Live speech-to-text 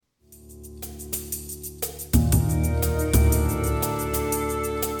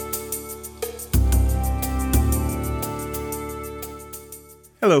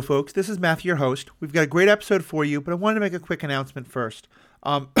Hello, folks. This is Matthew, your host. We've got a great episode for you, but I wanted to make a quick announcement first.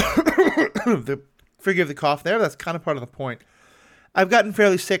 Forgive the cough there. That's kind of part of the point. I've gotten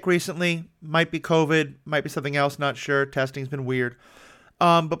fairly sick recently. Might be COVID, might be something else, not sure. Testing's been weird.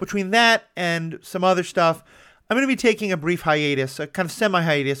 But between that and some other stuff, I'm going to be taking a brief hiatus, a kind of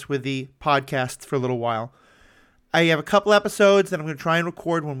semi-hiatus with the podcasts for a little while. I have a couple episodes that I'm going to try and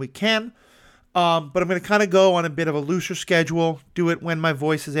record when we can. But I'm going to kind of go on a bit of a looser schedule, do it when my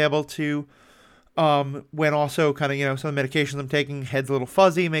voice is able to, when also kind of, some of the medications I'm taking, head's a little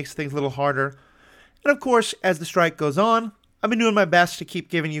fuzzy, makes things a little harder. And of course, as the strike goes on, I've been doing my best to keep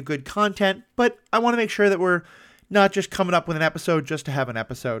giving you good content, but I want to make sure that we're not just coming up with an episode just to have an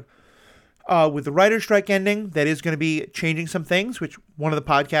episode. With the writer's strike ending, that is going to be changing some things, which one of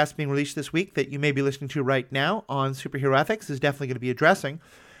the podcasts being released this week that you may be listening to right now on Superhero Ethics is definitely going to be addressing.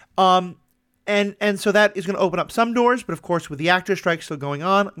 And so that is going to open up some doors, but of course, with the actor strike still going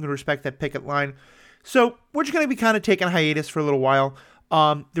on, I'm going to respect that picket line. So we're just going to be kind of taking a hiatus for a little while.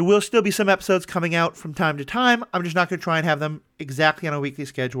 There will still be some episodes coming out from time to time. I'm just not going to try and have them exactly on a weekly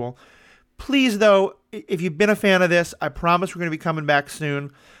schedule. Please, though, if you've been a fan of this, I promise we're going to be coming back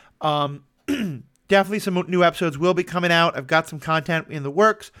soon. Definitely some new episodes will be coming out. I've got some content in the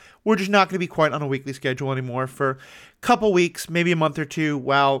works. We're just not going to be quite on a weekly schedule anymore for a couple weeks, maybe a month or two,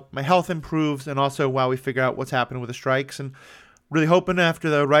 while my health improves and also while we figure out what's happening with the strikes. And really hoping after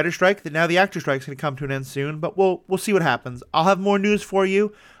the writer's strike that now the actor strike is going to come to an end soon. But we'll see what happens. I'll have more news for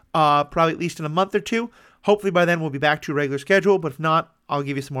you, probably at least in a month or two. Hopefully by then we'll be back to a regular schedule. But if not, I'll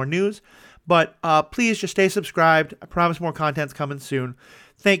give you some more news. But please just stay subscribed. I promise more content's coming soon.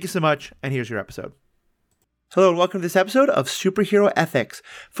 Thank you so much, and here's your episode. Hello and welcome to this episode of Superhero Ethics.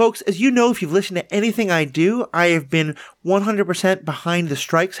 Folks, as you know, if you've listened to anything I do, I have been 100% behind the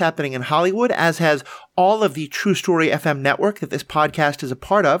strikes happening in Hollywood, as has all of the True Story FM network that this podcast is a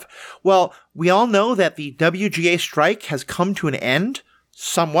part of. Well, we all know that the WGA strike has come to an end,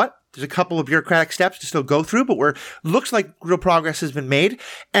 somewhat. There's a couple of bureaucratic steps to still go through, but looks like real progress has been made.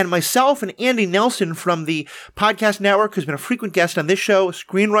 And myself and Andy Nelson from the podcast network, who's been a frequent guest on this show, a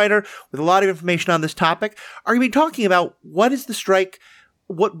screenwriter with a lot of information on this topic, are going to be talking about what is the strike,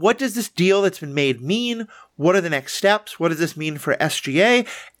 what does this deal that's been made mean, what are the next steps, what does this mean for SGA,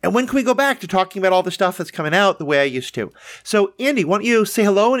 and when can we go back to talking about all the stuff that's coming out the way I used to. So, Andy, why don't you say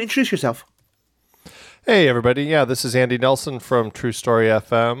hello and introduce yourself? Hey, everybody. Yeah, this is Andy Nelson from True Story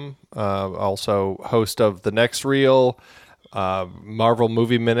FM, also host of The Next Reel, Marvel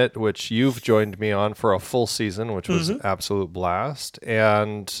Movie Minute, which you've joined me on for a full season, which was an absolute blast,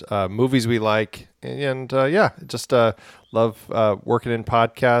 and Movies We Like, and just love working in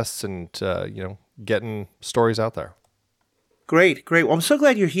podcasts and, getting stories out there. Great. Well, I'm so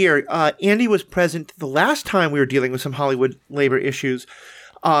glad you're here. Andy was present the last time we were dealing with some Hollywood labor issues,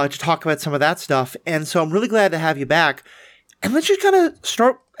 to talk about some of that stuff. And so I'm really glad to have you back. And let's just kind of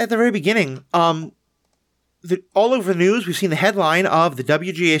start at the very beginning. All over the news, we've seen the headline of the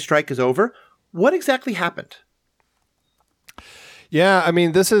WGA strike is over. What exactly happened? Yeah, I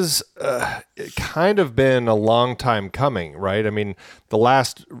mean, this has kind of been a long time coming, right? I mean, the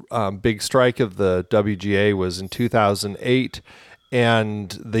last big strike of the WGA was in 2008.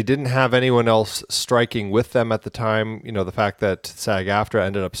 And they didn't have anyone else striking with them at the time. The fact that SAG-AFTRA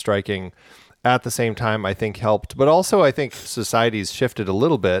ended up striking at the same time, I think, helped. But also, I think society's shifted a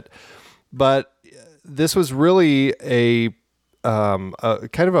little bit. But this was really a kind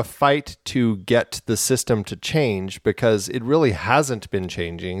of a fight to get the system to change, because it really hasn't been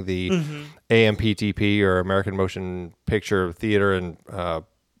changing. The AMPTP, or American Motion Picture Theater and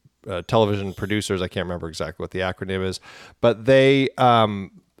television producers, I can't remember exactly what the acronym is, but they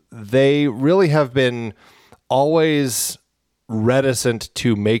really have been always reticent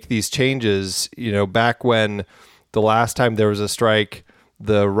to make these changes. Back when the last time there was a strike,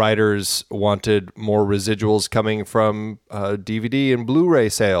 the writers wanted more residuals coming from DVD and Blu-ray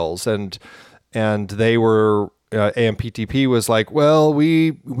sales, and they were AMPTP was like, well,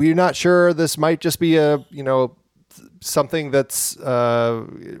 we're not sure, this might just be a something that's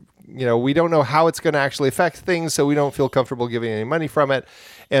we don't know how it's going to actually affect things, so we don't feel comfortable giving any money from it.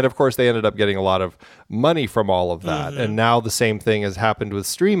 And of course, they ended up getting a lot of money from all of that. And now the same thing has happened with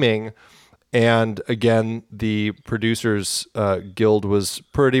streaming. And again, the Producers Guild was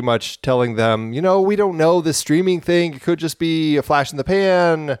pretty much telling them, we don't know this streaming thing. It could just be a flash in the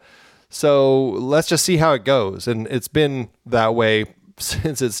pan. So let's just see how it goes. And it's been that way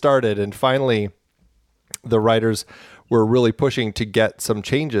since it started. And finally, the writers were really pushing to get some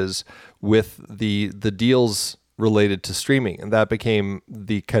changes with the deals related to streaming, and that became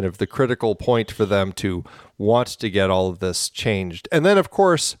the kind of the critical point for them to want to get all of this changed. And then, of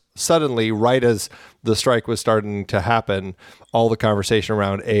course, suddenly, right as the strike was starting to happen, all the conversation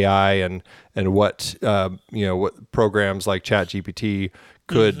around AI and what what programs like ChatGPT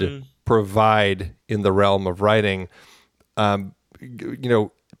could provide in the realm of writing,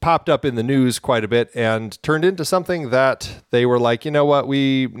 popped up in the news quite a bit and turned into something that they were like, you know what,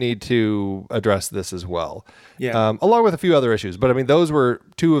 we need to address this as well. Yeah. Along with a few other issues. But I mean, those were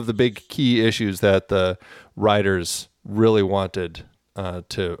two of the big key issues that the writers really wanted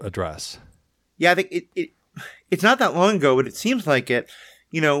to address. Yeah, I think it's not that long ago, but it seems like it.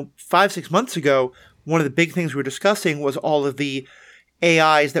 5-6 months ago, one of the big things we were discussing was all of the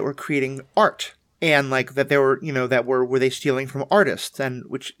AIs that were creating art. And like that they were, were they stealing from artists? And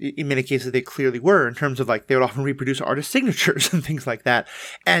which in many cases they clearly were, in terms of like they would often reproduce artist signatures and things like that.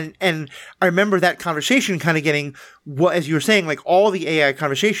 And I remember that conversation kind of getting, as you were saying, like all the AI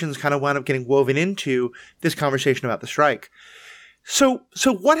conversations kind of wound up getting woven into this conversation about the strike. So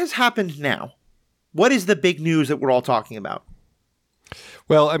what has happened now? What is the big news that we're all talking about?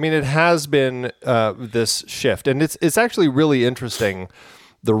 Well, I mean, it has been this shift, and it's actually really interesting.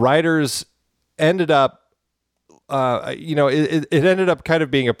 The writers ended up, it ended up kind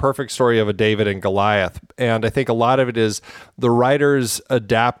of being a perfect story of a David and Goliath. And I think a lot of it is the writers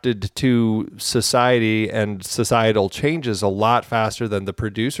adapted to society and societal changes a lot faster than the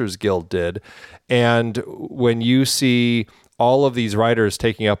Producers Guild did. And when you see all of these writers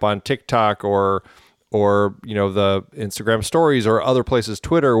taking up on TikTok or the Instagram stories or other places,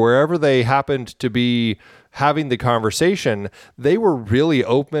 Twitter, wherever they happened to be having the conversation, they were really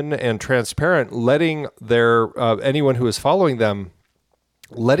open and transparent, letting their anyone who is following them,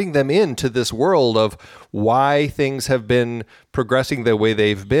 letting them into this world of why things have been progressing the way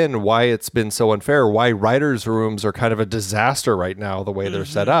they've been, why it's been so unfair, why writers' rooms are kind of a disaster right now, the way they're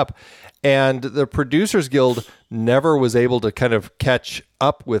set up. And the Producers Guild never was able to kind of catch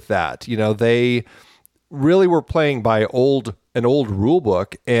up with that. They really were playing by an old rule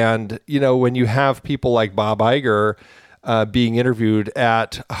book. And, when you have people like Bob Iger being interviewed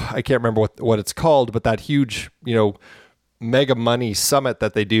at, I can't remember what it's called, but that huge, mega money summit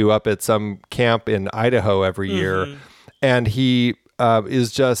that they do up at some camp in Idaho every year. And he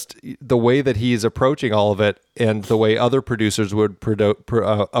is just the way that he's approaching all of it and the way other producers would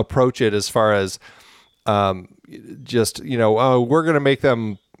approach it as far as we're going to make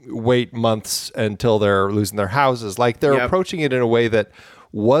them wait months until they're losing their houses. Like they're approaching it in a way that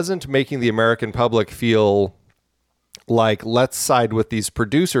wasn't making the American public feel like, let's side with these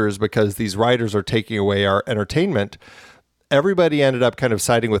producers because these writers are taking away our entertainment. Everybody ended up kind of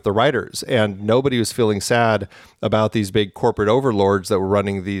siding with the writers, and nobody was feeling sad about these big corporate overlords that were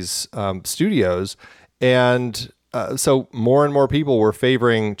running these studios. And so more and more people were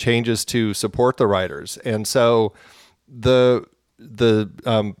favoring changes to support the writers. And so the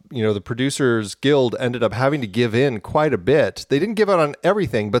Producers Guild ended up having to give in quite a bit. They didn't give out on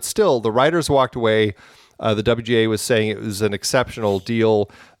everything, but still the writers walked away. The WGA was saying it was an exceptional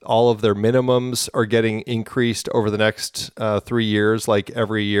deal. All of their minimums are getting increased over the next 3 years. Like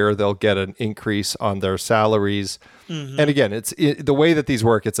every year they'll get an increase on their salaries. And again, the way that these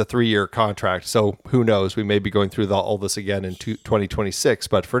work, it's a 3-year contract. So who knows? We may be going through all this again in 2026.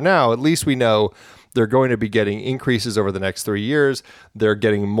 But for now, at least we know they're going to be getting increases over the next 3 years. They're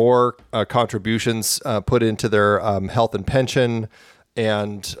getting more contributions put into their health and pension,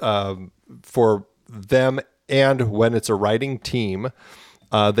 and for them, and when it's a writing team,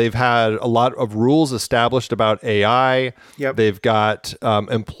 they've had a lot of rules established about AI. They've got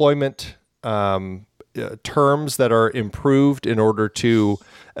employment terms that are improved in order to,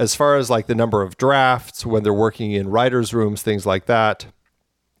 as far as like the number of drafts when they're working in writers' rooms, things like that.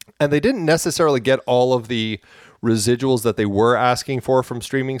 And they didn't necessarily get all of the residuals that they were asking for from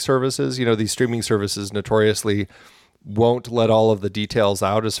streaming services. These streaming services notoriously won't let all of the details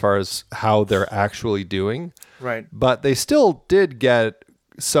out as far as how they're actually doing. Right. But they still did get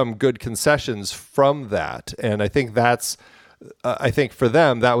some good concessions from that. And I think I think for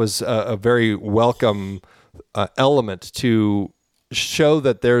them, that was a very welcome element to show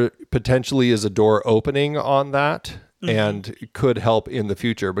that there potentially is a door opening on that. And could help in the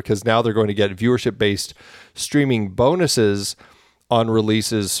future, because now they're going to get viewership-based streaming bonuses on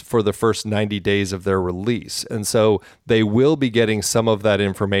releases for the first 90 days of their release. And so they will be getting some of that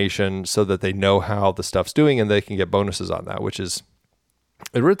information so that they know how the stuff's doing and they can get bonuses on that, which is,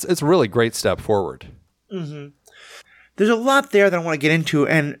 it's a really great step forward. The there's a lot there that I want to get into,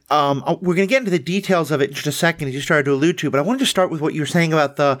 and we're going to get into the details of it in just a second, as you started to allude to, but I wanted to start with what you were saying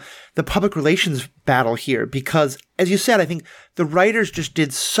about the public relations battle here, because, as you said, I think the writers just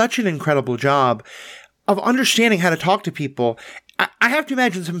did such an incredible job of understanding how to talk to people. I have to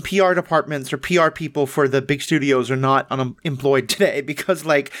imagine some PR departments or PR people for the big studios are not unemployed today, because,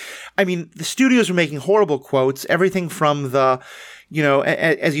 like, I mean, the studios are making horrible quotes, everything from the, you know,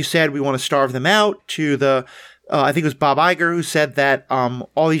 as you said, we want to starve them out, to the, I think it was Bob Iger who said that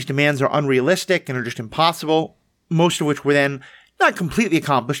all these demands are unrealistic and are just impossible, most of which were then not completely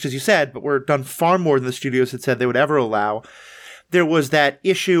accomplished, as you said, but were done far more than the studios had said they would ever allow. There was that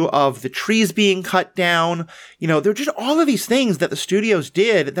issue of the trees being cut down. You know, there were just all of these things that the studios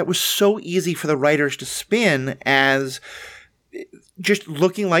did that was so easy for the writers to spin as just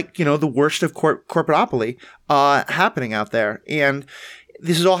looking like, you know, the worst of corporatopoly happening out there. And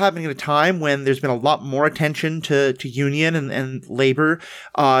this is all happening at a time when there's been a lot more attention to union and labor.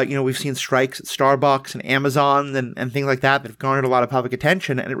 You know, we've seen strikes at Starbucks and Amazon and things like that have garnered a lot of public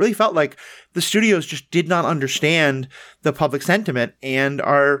attention. And it really felt like the studios just did not understand the public sentiment and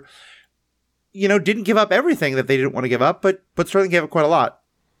are, you know, didn't give up everything that they didn't want to give up, but certainly gave up quite a lot.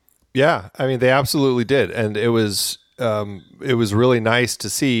 Yeah, I mean, they absolutely did. And it was really nice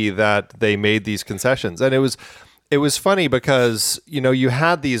to see that they made these concessions. And it was funny because, you know, you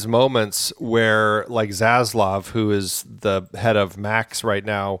had these moments where, like, Zaslav, who is the head of Max right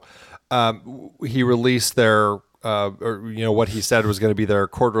now, he released their, or, you know, what he said was going to be their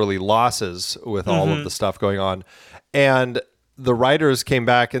quarterly losses with all of the stuff going on. And the writers came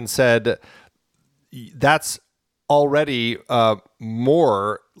back and said, that's already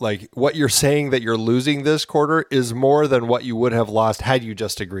more, like, what you're saying that you're losing this quarter is more than what you would have lost had you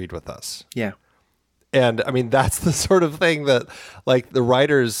just agreed with us. Yeah. And I mean, that's the sort of thing that, like, the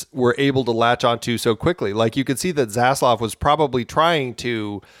writers were able to latch onto so quickly. Like, you could see that Zaslav was probably trying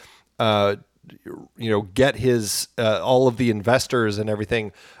to, you know, get his all of the investors and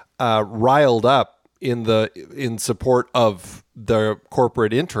everything riled up in support of the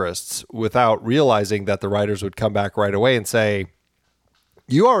corporate interests, without realizing that the writers would come back right away and say,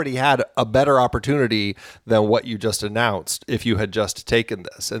 you already had a better opportunity than what you just announced if you had just taken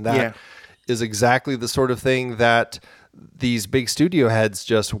this. And that is exactly the sort of thing that these big studio heads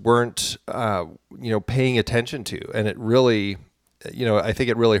just weren't, you know, paying attention to. And it really, you know, I think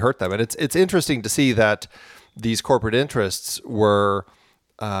it really hurt them. And it's interesting to see that these corporate interests were,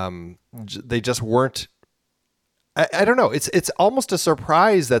 they just weren't, I don't know. It's almost a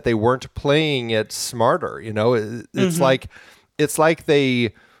surprise that they weren't playing it smarter. You know, it's like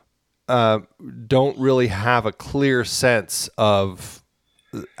they don't really have a clear sense of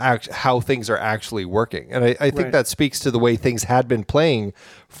how things are actually working. And I think that speaks to the way things had been playing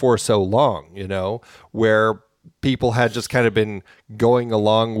for so long, you know, where people had just kind of been going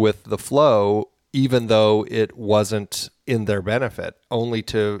along with the flow, even though it wasn't in their benefit, only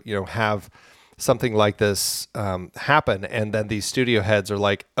to, you know, have something like this happen. And then these studio heads are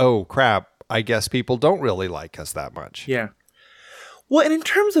like, oh crap, I guess people don't really like us that much. Yeah. Well, and in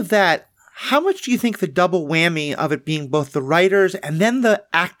terms of that, how much do you think the double whammy of it being both the writers and then the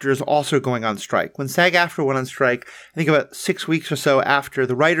actors also going on strike? When SAG-AFTRA went on strike, I think about 6 weeks or so after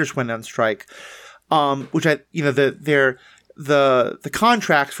the writers went on strike, which the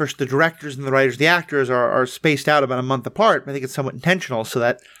contracts for the directors and the writers, the actors are spaced out about a month apart. I think it's somewhat intentional so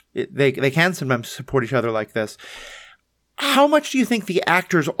that they can sometimes support each other like this. How much do you think the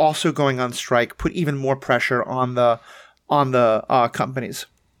actors also going on strike put even more pressure on the companies?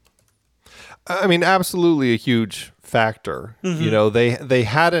 I mean, absolutely a huge factor. You know, they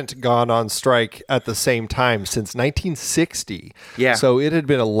hadn't gone on strike at the same time since 1960. Yeah. So it had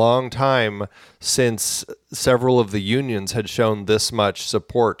been a long time since several of the unions had shown this much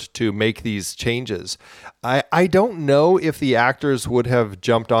support to make these changes. I don't know if the actors would have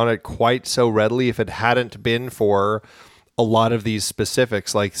jumped on it quite so readily if it hadn't been for a lot of these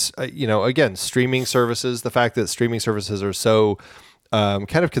specifics, like, you know, again, streaming services, the fact that streaming services are so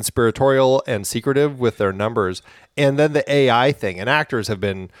kind of conspiratorial and secretive with their numbers. And then the AI thing. And actors have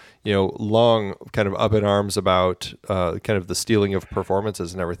been, you know, long kind of up in arms about kind of the stealing of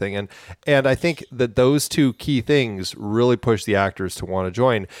performances and everything. And I think that those two key things really push the actors to want to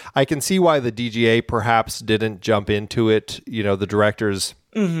join. I can see why the DGA perhaps didn't jump into it. You know, the directors,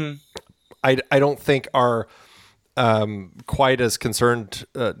 I don't think are quite as concerned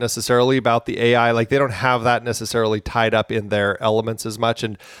necessarily about the AI. Like, they don't have that necessarily tied up in their elements as much.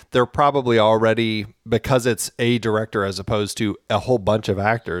 And they're probably already, because it's a director as opposed to a whole bunch of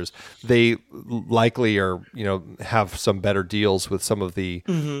actors, they likely are, you know, have some better deals with some of the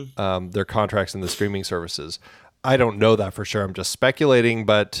their contracts in the streaming services. I don't know that for sure. I'm just speculating,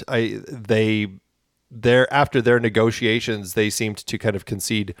 but after their negotiations, they seemed to kind of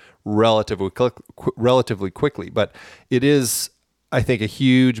concede relatively quickly. But it is, I think, a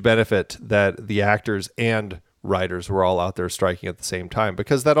huge benefit that the actors and writers were all out there striking at the same time,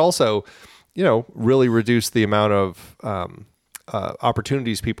 because that also, really reduced the amount of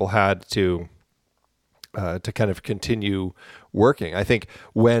opportunities people had to kind of continue working. I think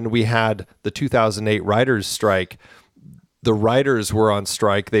when we had the 2008 writers' strike, the writers were on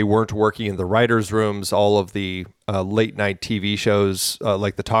strike. They weren't working in the writers' rooms. All of the late night TV shows,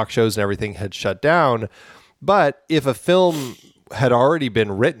 like the talk shows and everything, had shut down. But if a film had already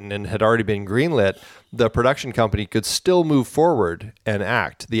been written and had already been greenlit, the production company could still move forward and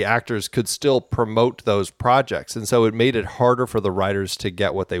act. The actors could still promote those projects. And so it made it harder for the writers to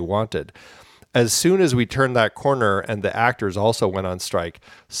get what they wanted. As soon as we turned that corner and the actors also went on strike,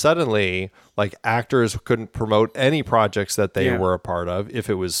 suddenly, like, actors couldn't promote any projects that they were a part of if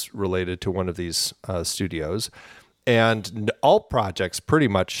it was related to one of these studios. And all projects pretty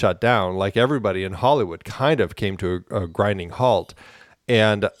much shut down. Like, everybody in Hollywood kind of came to a grinding halt.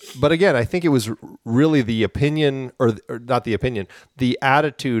 But again, I think it was really the opinion, or not the opinion, the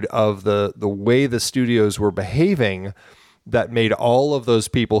attitude of the way the studios were behaving that made all of those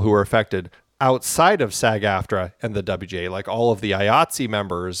people who were affected outside of SAG-AFTRA and the WGA, like all of the IATSE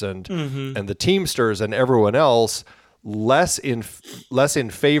members and the Teamsters and everyone else, less in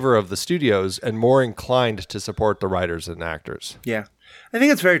favor of the studios and more inclined to support the writers and actors. Yeah, I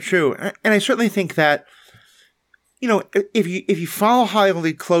think it's very true, and I certainly think that, if you follow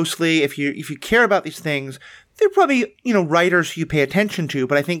Hollywood closely, if you care about these things, there are probably writers who you pay attention to.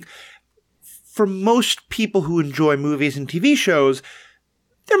 But I think for most people who enjoy movies and TV shows,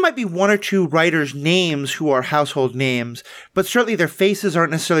 there might be one or two writers' names who are household names, but certainly their faces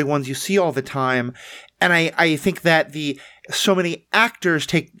aren't necessarily ones you see all the time. And I think that so many actors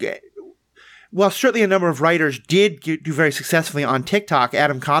while certainly a number of writers did do very successfully on TikTok,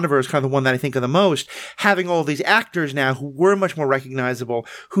 Adam Conover is kind of the one that I think of the most, having all these actors now who were much more recognizable,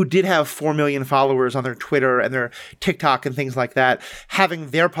 who did have 4 million followers on their Twitter and their TikTok and things like that, having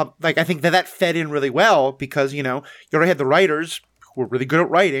their I think that fed in really well, because, you already had the writers who were really good at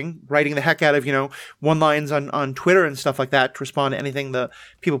writing the heck out of, one-lines on Twitter and stuff like that to respond to anything the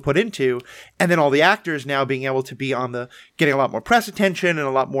people put into. And then all the actors now being able to be getting a lot more press attention and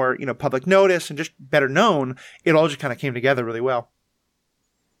a lot more, public notice and just better known. It all just kind of came together really well.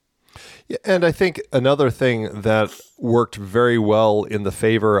 Yeah, and I think another thing that worked very well in the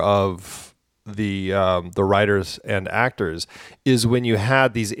favor of the writers and actors is when you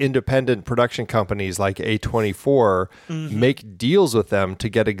had these independent production companies like A24 make deals with them to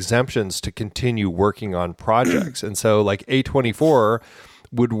get exemptions to continue working on projects. And so, like, A24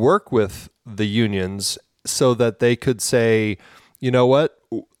 would work with the unions so that they could say, you know what,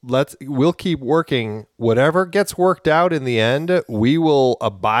 we'll keep working. Whatever gets worked out in the end, we will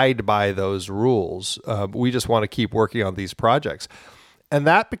abide by those rules. We just want to keep working on these projects. And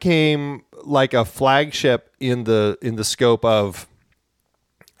that became like a flagship in the scope of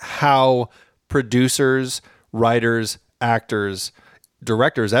how producers, writers, actors,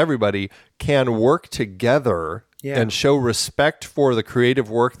 directors, everybody can work together and show respect for the creative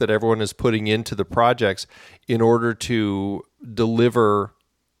work that everyone is putting into the projects in order to deliver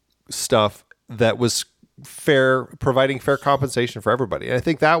stuff that was fair, providing fair compensation for everybody. And I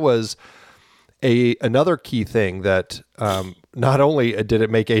think that was another key thing that not only did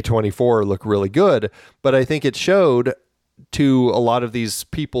it make A24 look really good, but I think it showed to a lot of these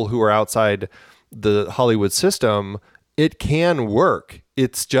people who are outside the Hollywood system, it can work.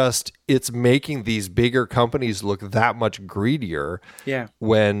 It's making these bigger companies look that much greedier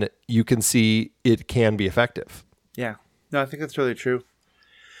when you can see it can be effective. Yeah. No, I think that's really true.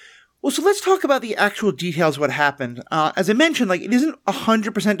 Well, so let's talk about the actual details of what happened. As I mentioned, it isn't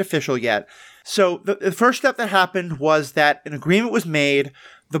 100% official yet. So the first step that happened was that an agreement was made.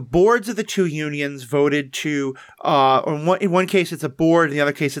 The boards of the two unions voted to, in one case it's a board, in the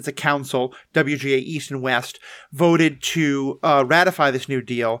other case it's a council, WGA East and West, voted to ratify this new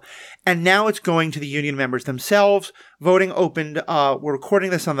deal. And now it's going to the union members themselves. Voting opened, we're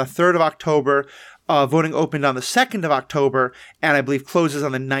recording this on the 3rd of October. Voting opened on the 2nd of October, and I believe closes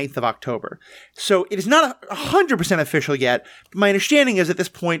on the 9th of October. So it is not 100% official yet. But my understanding is at this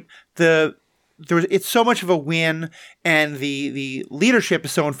point, it's so much of a win, and the leadership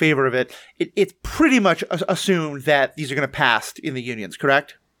is so in favor of it. It's pretty much assumed that these are going to pass in the unions,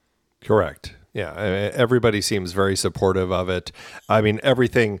 correct? Correct. Yeah, everybody seems very supportive of it. I mean,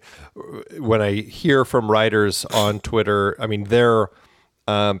 everything, when I hear from writers on Twitter, I mean, they're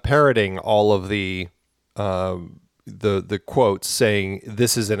parroting all of the the quotes saying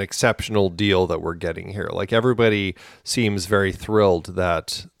this is an exceptional deal that we're getting here. Like everybody seems very thrilled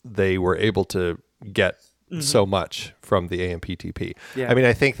that they were able to get so much from the AMPTP. Yeah. I mean,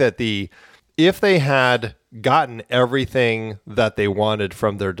 I think that if they had gotten everything that they wanted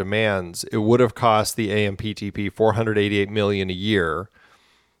from their demands, it would have cost the AMPTP $488 million a year.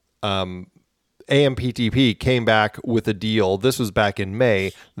 AMPTP came back with a deal. This was back in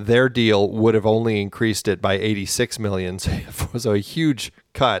May. Their deal would have only increased it by $86 million. So it was a huge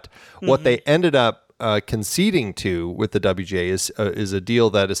cut. What they ended up conceding to with the WGA is a deal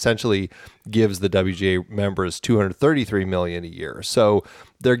that essentially gives the WGA members $233 million a year. So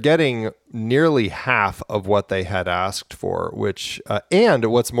they're getting nearly half of what they had asked for, which and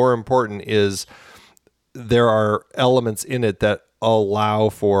what's more important is there are elements in it that allow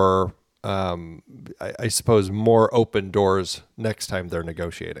for I suppose more open doors next time they're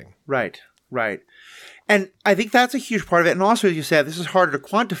negotiating. Right. And I think that's a huge part of it. And also, as you said, this is harder to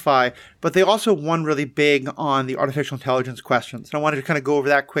quantify, but they also won really big on the artificial intelligence questions. And I wanted to kind of go over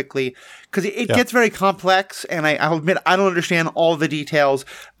that quickly because it gets very complex. And I'll admit, I don't understand all the details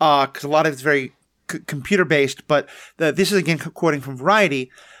because a lot of it's very computer-based. But this is, again, quoting from Variety.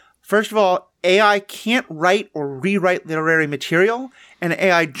 First of all, AI can't write or rewrite literary material, and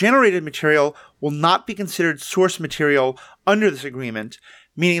AI-generated material will not be considered source material under this agreement,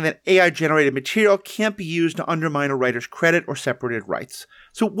 meaning that AI-generated material can't be used to undermine a writer's credit or separated rights.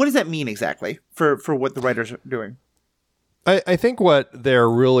 So what does that mean exactly for what the writers are doing? I think what they're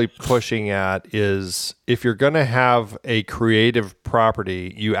really pushing at is if you're going to have a creative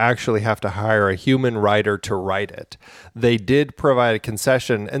property, you actually have to hire a human writer to write it. They did provide a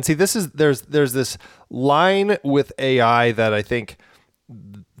concession. And see, there's this line with AI that I think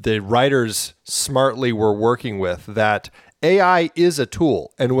the writers smartly were working with, that AI is a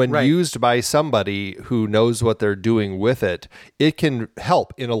tool, and when used by somebody who knows what they're doing with it, it can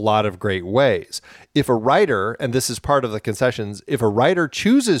help in a lot of great ways. If a writer, and this is part of the concessions, if a writer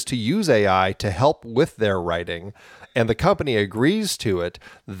chooses to use AI to help with their writing, and the company agrees to it,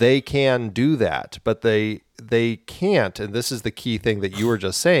 they can do that. But they can't, and this is the key thing that you were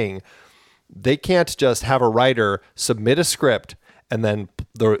just saying, they can't just have a writer submit a script and then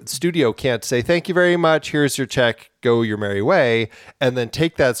the studio can't say, thank you very much, here's your check, go your merry way, and then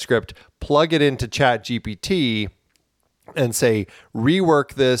take that script, plug it into ChatGPT, and say,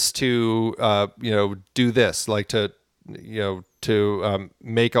 rework this to, do this, like to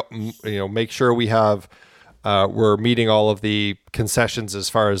make sure we have, we're meeting all of the concessions as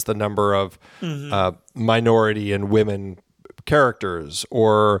far as the number of minority and women characters,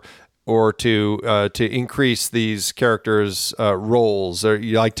 or to increase these characters' roles, or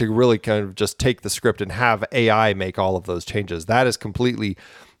you like to really kind of just take the script and have AI make all of those changes. That is completely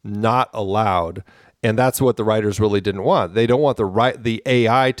not allowed, and that's what the writers really didn't want. They don't want the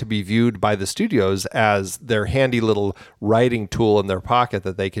AI to be viewed by the studios as their handy little writing tool in their pocket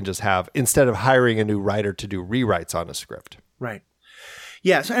that they can just have instead of hiring a new writer to do rewrites on a script. Right.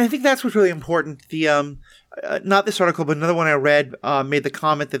 Yes, and I think that's what's really important. The not this article, but another one I read made the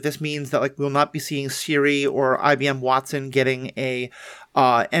comment that this means that we'll not be seeing Siri or IBM Watson getting a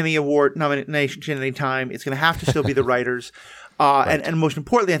Emmy Award nomination anytime. It's going to have to still be the writers, and most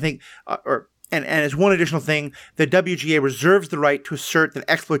importantly, I think, and as one additional thing, the WGA reserves the right to assert that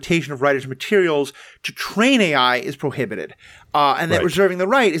exploitation of writers' materials to train AI is prohibited, and that reserving the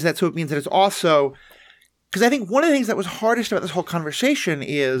right is that so it means that it's also. Because I think one of the things that was hardest about this whole conversation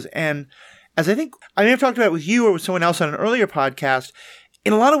is, and as I think I may have talked about it with you or with someone else on an earlier podcast,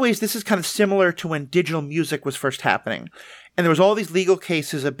 in a lot of ways this is kind of similar to when digital music was first happening. And there was all these legal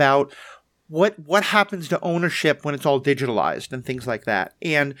cases about what happens to ownership when it's all digitalized and things like that.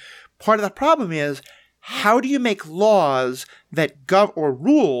 And part of the problem is, how do you make laws that or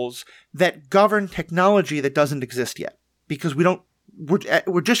rules that govern technology that doesn't exist yet? Because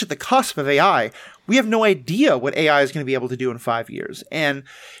we're just at the cusp of AI. We have no idea what AI is going to be able to do in 5 years. And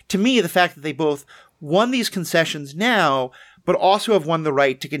to me, the fact that they both won these concessions now, but also have won the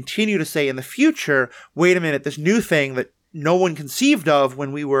right to continue to say in the future, wait a minute, this new thing that no one conceived of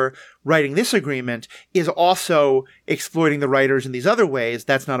when we were writing this agreement is also exploiting the writers in these other ways,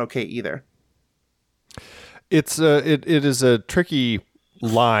 that's not okay either. It is a tricky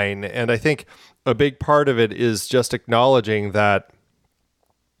line, and I think a big part of it is just acknowledging that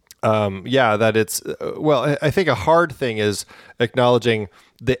that it's, I think a hard thing is acknowledging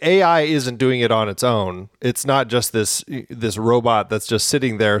the AI isn't doing it on its own. It's not just this robot that's just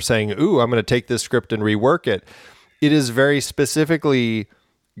sitting there saying, ooh, I'm going to take this script and rework it. It is very specifically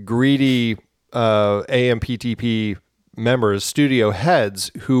greedy AMPTP members, studio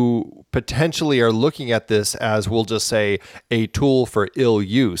heads, who potentially are looking at this as, we'll just say, a tool for ill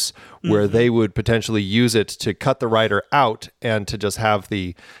use, where they would potentially use it to cut the writer out and to just have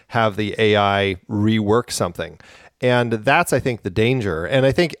the AI rework something. And that's, I think, the danger. And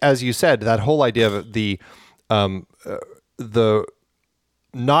I think, as you said, that whole idea of the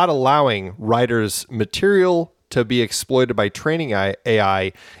not allowing writers' material to be exploited by training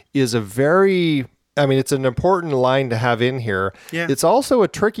AI is it's an important line to have in here. Yeah. It's also a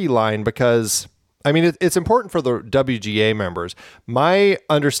tricky line because, it's important for the WGA members. My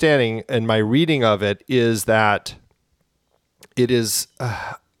understanding and my reading of it is that it is,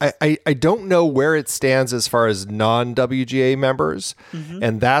 I don't know where it stands as far as non-WGA members.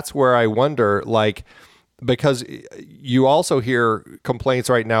 And that's where I wonder, because you also hear complaints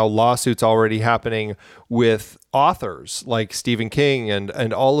right now, lawsuits already happening with authors like Stephen King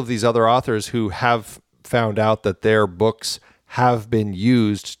and all of these other authors who have found out that their books have been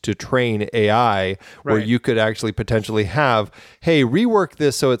used to train AI, where Right. you could actually potentially have, hey, rework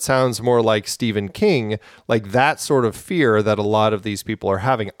this so it sounds more like Stephen King, like that sort of fear that a lot of these people are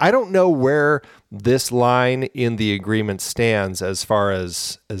having. I don't know where this line in the agreement stands as far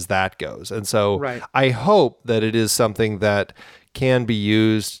as that goes. And so Right. I hope that it is something that can be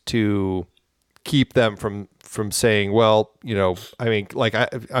used to keep them from saying, well,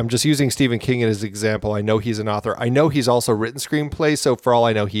 I'm just using Stephen King as an example. I know he's an author. I know he's also written screenplays. So for all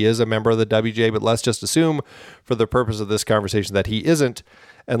I know, he is a member of the WGA, but let's just assume for the purpose of this conversation that he isn't.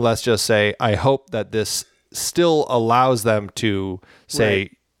 And let's just say, I hope that this still allows them to say,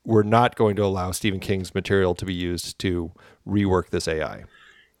 Right. we're not going to allow Stephen King's material to be used to rework this AI.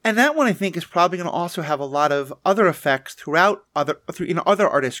 And that one, I think, is probably going to also have a lot of other effects throughout other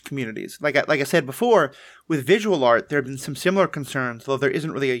artist communities. Like I said before, with visual art, there have been some similar concerns, though there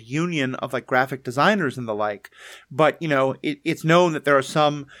isn't really a union of graphic designers and the like. But it's known that there are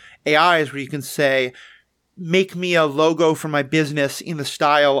some AIs where you can say, make me a logo for my business in the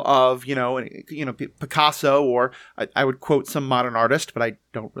style of, Picasso, or I would quote some modern artist, but I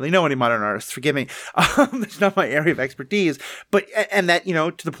don't really know any modern artists. Forgive me. It's not my area of expertise. But, and that,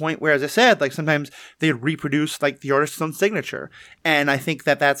 to the point where, as I said, sometimes they reproduce the artist's own signature. And I think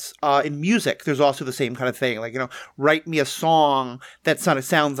that that's, in music, there's also the same kind of thing. Write me a song that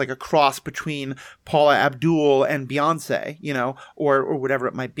sounds like a cross between Paula Abdul and Beyonce, or whatever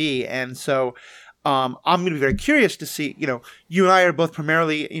it might be. And so, I'm going to be very curious to see, you and I are both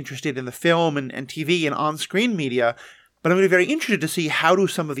primarily interested in the film and TV and on-screen media, but I'm going to be very interested to see how do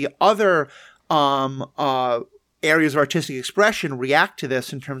some of the other areas of artistic expression react to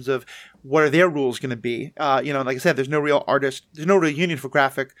this in terms of what are their rules going to be. Like I said, there's no real union for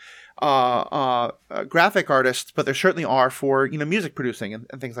graphic artists, but there certainly are for, music producing and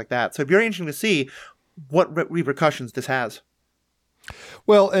things like that. So it'd be very interesting to see what repercussions this has.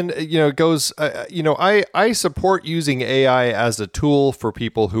 Well, and it goes. I support using AI as a tool for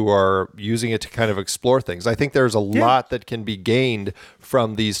people who are using it to kind of explore things. I think there's a lot that can be gained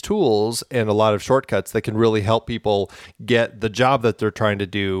from these tools and a lot of shortcuts that can really help people get the job that they're trying to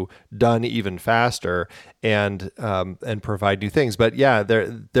do done even faster and provide new things. But yeah,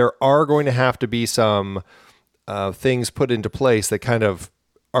 there are going to have to be some things put into place that kind of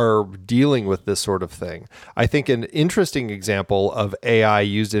are dealing with this sort of thing. I think an interesting example of AI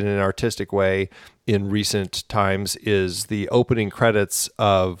used in an artistic way in recent times is the opening credits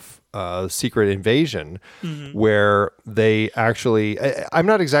of Secret Invasion, where they actually, I'm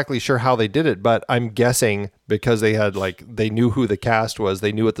not exactly sure how they did it, but I'm guessing because they knew who the cast was,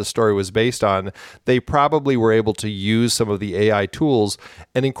 they knew what the story was based on, they probably were able to use some of the AI tools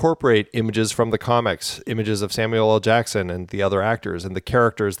and incorporate images from the comics, images of Samuel L. Jackson and the other actors and the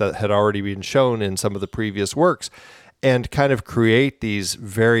characters that had already been shown in some of the previous works, and kind of create these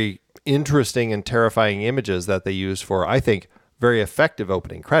very interesting and terrifying images that they use for, I think, very effective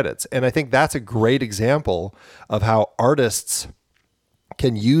opening credits. And I think that's a great example of how artists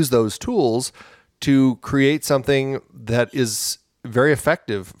can use those tools to create something that is very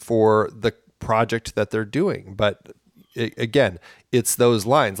effective for the project that they're doing. But again, it's those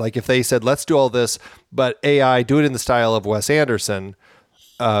lines. Like if they said, let's do all this, but AI, do it in the style of Wes Anderson,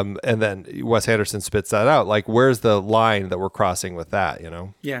 and then Wes Anderson spits that out. Like, where's the line that we're crossing with that,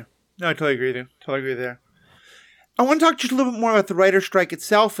 Yeah. No, I totally agree with you. Totally agree there. I want to talk just a little bit more about the writer's strike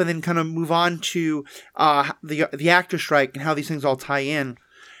itself and then kind of move on to the actor's strike and how these things all tie in.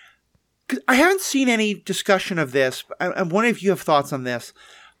 'Cause I haven't seen any discussion of this. I'm wondering if you have thoughts on this.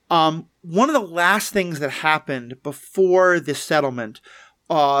 One of the last things that happened before this settlement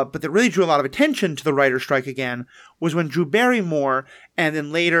but that really drew a lot of attention to the writer's strike again was when Drew Barrymore and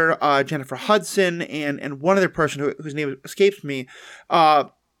then later Jennifer Hudson and one other person whose name escapes me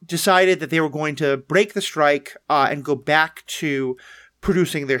decided that they were going to break the strike and go back to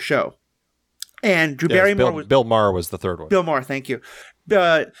producing their show. And Drew Barrymore Bill Maher was the third one. Bill Maher, thank you.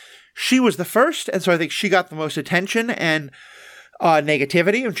 She was the first, and so I think she got the most attention and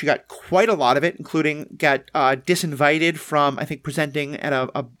negativity, and she got quite a lot of it, including got disinvited from, I think, presenting at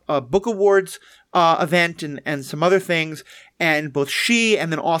a book awards event and some other things. And both she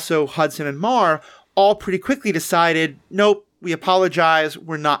and then also Hudson and Maher all pretty quickly decided, nope, we apologize.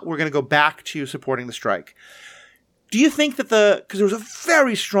 We're going to go back to supporting the strike. Do you think that because there was a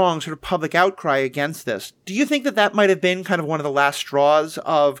very strong sort of public outcry against this, do you think that might have been kind of one of the last straws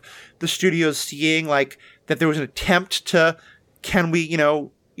of the studios seeing like that there was an attempt to, can we,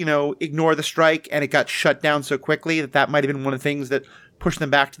 ignore the strike, and it got shut down so quickly that might have been one of the things that pushed them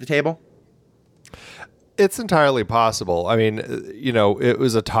back to the table? It's entirely possible. I mean, it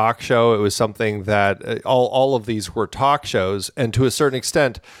was a talk show. It was something that all of these were talk shows, and to a certain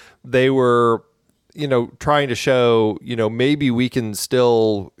extent, they were trying to show, maybe we can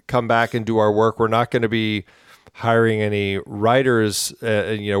still come back and do our work. We're not going to be hiring any writers.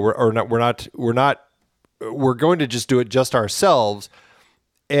 We're going to just do it just ourselves.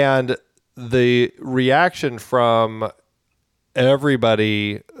 And the reaction from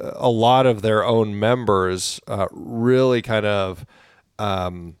everybody, a lot of their own members, really kind of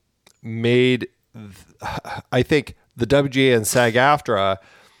made, I think, the WGA and SAG-AFTRA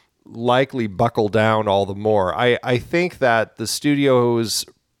likely buckle down all the more. I think that the studios,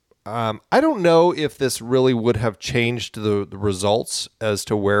 I don't know if this really would have changed the results as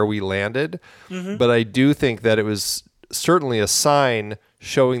to where we landed, but I do think that it was certainly a sign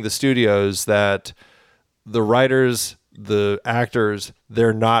showing the studios that the writers, the actors,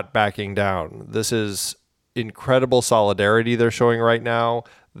 they're not backing down. This is incredible solidarity they're showing right now.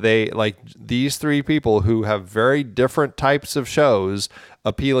 They, like, these three people who have very different types of shows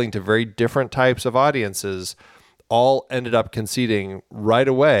appealing to very different types of audiences, all ended up conceding right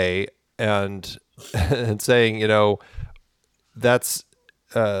away and saying, that's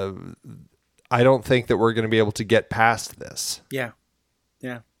I don't think that we're going to be able to get past this. Yeah.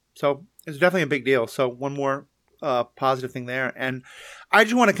 So it's definitely a big deal. So one more positive thing there. And I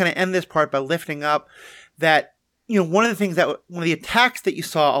just want to kind of end this part by lifting up that, one of the attacks that you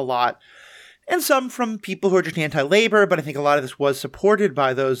saw a lot, and some from people who are just anti-labor, but I think a lot of this was supported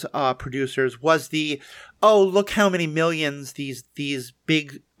by those producers, was look how many millions these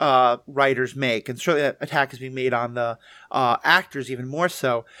big writers make. And certainly that attack is being made on the actors even more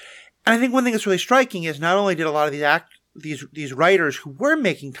so. And I think one thing that's really striking is not only did a lot of these writers who were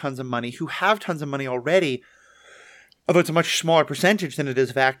making tons of money, who have tons of money already, although it's a much smaller percentage than it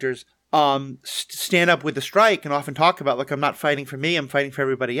is of actors, stand up with the strike and often talk about, look, I'm not fighting for me, I'm fighting for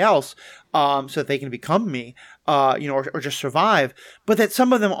everybody else, so that they can become me, or just survive. But that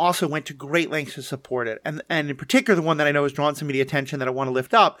some of them also went to great lengths to support it. And in particular, the one that I know has drawn some media attention that I want to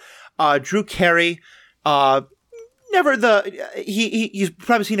lift up, Drew Carey, you've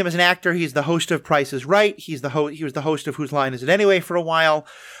probably seen him as an actor. He's the host of Price is Right. He was the host of Whose Line Is It Anyway for a while.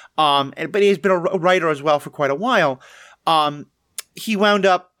 But he's been a writer as well for quite a while. He wound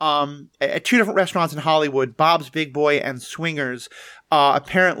up at two different restaurants in Hollywood, Bob's Big Boy and Swingers.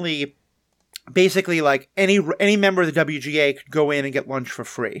 Apparently, basically, like any member of the WGA could go in and get lunch for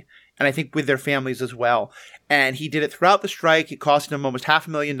free, and I think with their families as well. And he did it throughout the strike. It cost him almost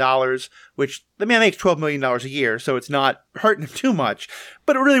 $500,000, which the man makes $12 million a year, so it's not hurting him too much.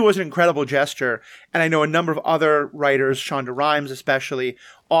 But it really was an incredible gesture. And I know a number of other writers, Shonda Rhimes especially,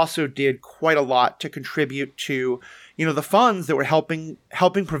 also did quite a lot to contribute to, the funds that were helping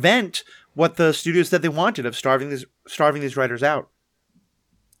prevent what the studios said they wanted of starving these writers out.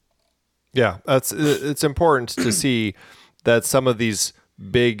 Yeah, it's important to see that some of these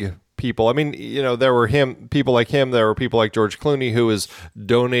big people, I mean, there were people like him, there were people like George Clooney who was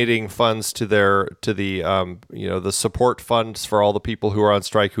donating funds to the support funds for all the people who are on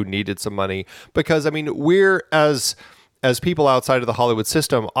strike who needed some money, because I mean, we're as people outside of the Hollywood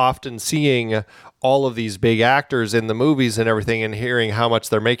system often seeing all of these big actors in the movies and everything and hearing how much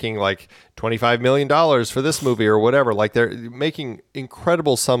they're making, like $25 million for this movie or whatever. Like, they're making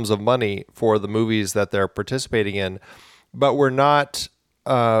incredible sums of money for the movies that they're participating in. But we're not,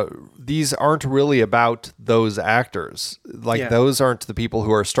 these aren't really about those actors. Like, those aren't the people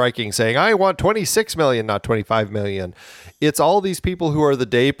who are striking saying, I want 26 million, not 25 million. It's all these people who are the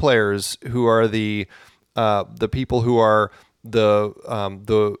day players, who are the people who are the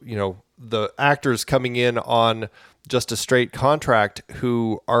actors coming in on just a straight contract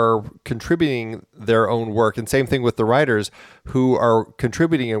who are contributing their own work. And same thing with the writers who are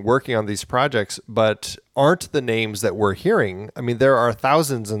contributing and working on these projects, but aren't the names that we're hearing. I mean, there are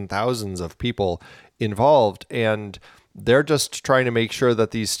thousands and thousands of people involved, and they're just trying to make sure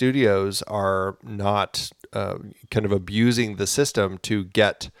that these studios are not kind of abusing the system to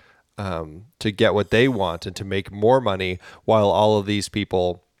get what they want and to make more money, while all of these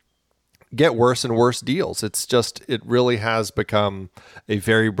people get worse and worse deals. It really has become a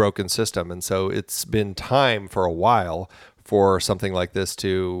very broken system. And so it's been time for a while for something like this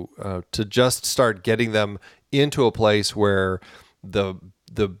to just start getting them into a place where the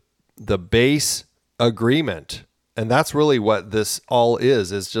base agreement, and that's really what this all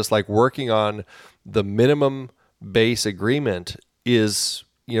is just like working on the minimum base agreement is,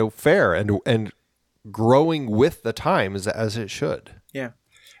 fair and growing with the times as it should. Yeah.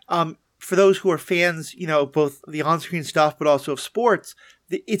 For those who are fans, both the on-screen stuff, but also of sports,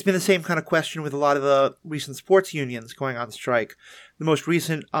 it's been the same kind of question with a lot of the recent sports unions going on strike. The most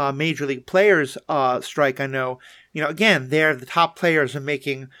recent Major League players strike, I know, again, the top players are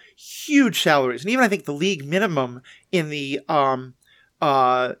making huge salaries. And even I think the league minimum in the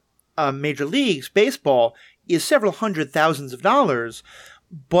Major Leagues baseball is several $100,000s.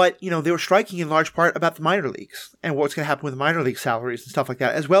 But, they were striking in large part about the minor leagues and what's going to happen with minor league salaries and stuff like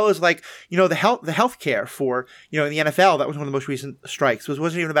that, as well as the health care for, in the NFL. That was one of the most recent strikes. It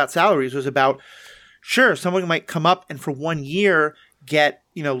wasn't even about salaries. It was about, sure, someone might come up and for 1 year get,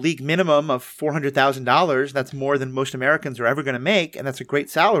 league minimum of $400,000. That's more than most Americans are ever going to make. And that's a great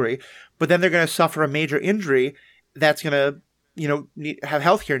salary. But then they're going to suffer a major injury that's going to, have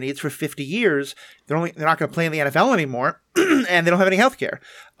healthcare needs for 50 years. They're not going to play in the NFL anymore, and they don't have any healthcare.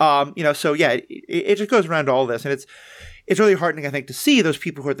 So yeah, it just goes around to all this, and it's really heartening, I think, to see those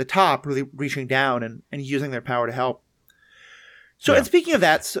people who are at the top really reaching down and using their power to help. So, And speaking of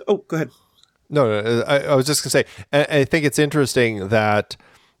that, go ahead. No, I was just going to say, I think it's interesting that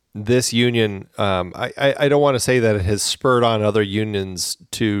this union, I don't want to say that it has spurred on other unions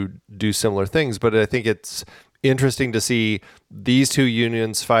to do similar things, but I think it's interesting to see these two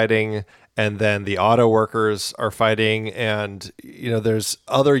unions fighting, and then the auto workers are fighting, and there's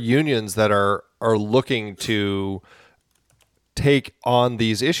other unions that are looking to take on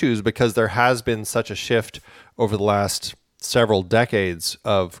these issues because there has been such a shift over the last several decades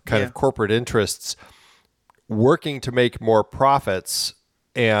of kind of corporate interests working to make more profits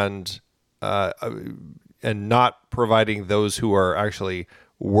and not providing those who are actually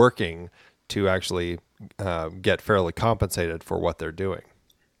working to actually get fairly compensated for what they're doing.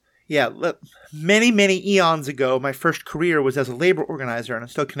 Yeah, many, many eons ago, my first career was as a labor organizer, and I'm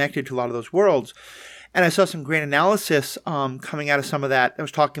still connected to a lot of those worlds. And I saw some great analysis coming out of some of that. I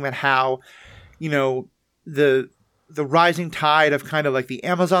was talking about how, the rising tide of kind of like the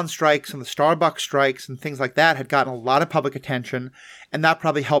Amazon strikes and the Starbucks strikes and things like that had gotten a lot of public attention, and that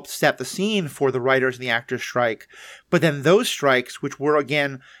probably helped set the scene for the writers and the actors strike. But then those strikes, which were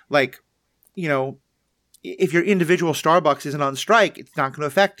again like, if your individual Starbucks isn't on strike, it's not going to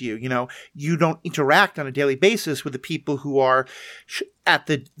affect you. You don't interact on a daily basis with the people who are at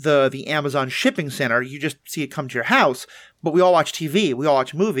the Amazon shipping center. You just see it come to your house. But we all watch TV. We all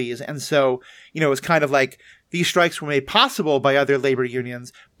watch movies. And so, it's kind of like these strikes were made possible by other labor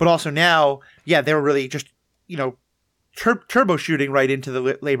unions. But also now, they were really just, turbo shooting right into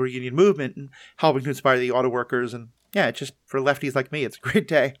the labor union movement and helping to inspire the auto workers. And it's just for lefties like me, it's a great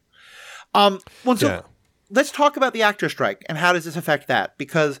day. Let's talk about the actor strike and how does this affect that?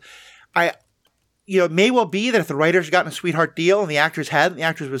 Because it may well be that if the writers had gotten a sweetheart deal and the actors hadn't, the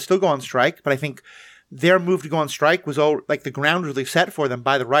actors would still go on strike. But I think their move to go on strike was the ground was really set for them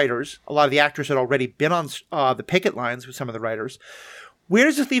by the writers. A lot of the actors had already been on the picket lines with some of the writers. Where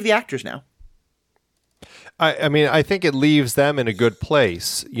does this leave the actors now? I mean, I think it leaves them in a good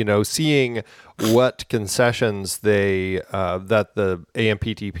place, seeing what concessions that the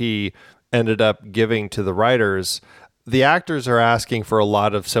AMPTP ended up giving to the writers. The actors are asking for a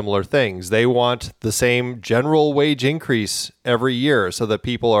lot of similar things. They want the same general wage increase every year so that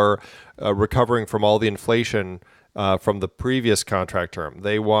people are recovering from all the inflation from the previous contract term.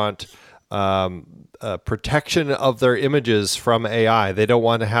 They want protection of their images from AI. They don't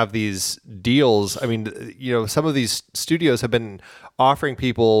want to have these deals. I mean, some of these studios have been offering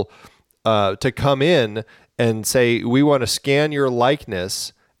people to come in and say, we want to scan your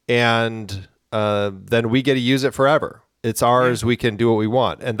likeness and then we get to use it forever. It's ours. We can do what we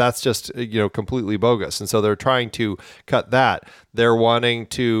want. And that's just, completely bogus. And so they're trying to cut that. They're wanting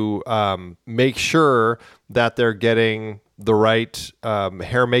to make sure that they're getting the right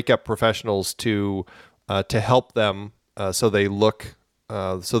hair makeup professionals to to help them so they look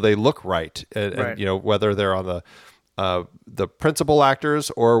right, and, Right. and you know, whether they're on the principal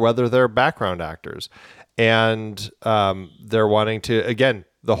actors or whether they're background actors, and they're wanting to, again,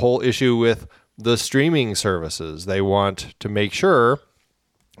 the whole issue with the streaming services. They want to make sure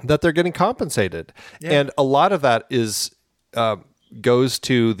that they're getting compensated, and a lot of that is goes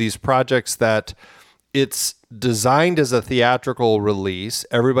to these projects that it's designed as a theatrical release.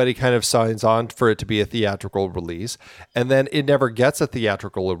 Everybody kind of signs on for it to be a theatrical release, and then it never gets a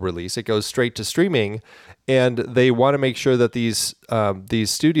theatrical release. It goes straight to streaming, and they want to make sure that these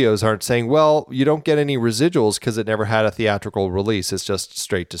studios aren't saying, well, you don't get any residuals because it never had a theatrical release. It's just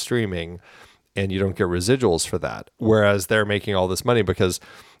straight to streaming, and you don't get residuals for that. Whereas they're making all this money because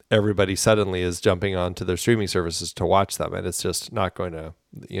everybody suddenly is jumping onto their streaming services to watch them, and it's just not going to,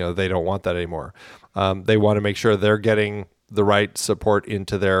 they don't want that anymore. They want to make sure they're getting the right support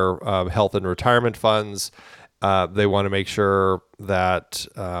into their health and retirement funds. They want to make sure that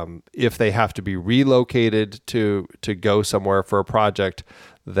if they have to be relocated to go somewhere for a project,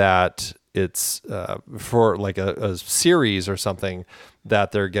 that it's for like a series or something,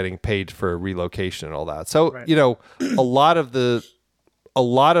 that they're getting paid for relocation and all that. So, Right. A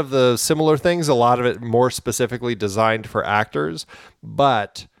lot of the similar things, a lot of it more specifically designed for actors,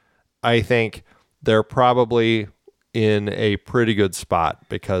 but I think they're probably in a pretty good spot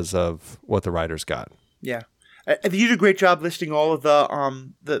because of what the writers got. Yeah. I think you did a great job listing all of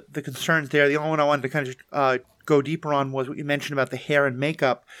the concerns there. The only one I wanted to kind of go deeper on was what you mentioned about the hair and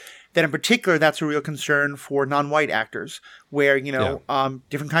makeup. That in particular, that's a real concern for non-white actors, where,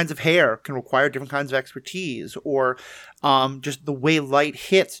 different kinds of hair can require different kinds of expertise, or just the way light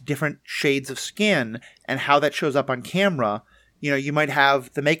hits different shades of skin and how that shows up on camera. You might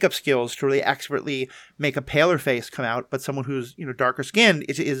have the makeup skills to really expertly make a paler face come out, but someone who's, darker skinned,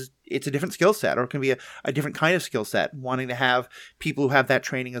 it's a different skill set, or it can be a different kind of skill set, wanting to have people who have that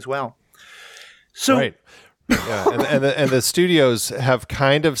training as well. So, right. Yeah, and the studios have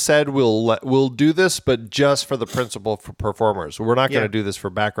kind of said we'll do this, but just for the principal performers. We're not going to do this for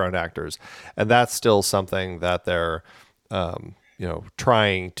background actors, and that's still something that they're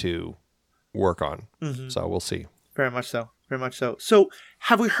trying to work on. Mm-hmm. So we'll see. Very much so. Very much so. So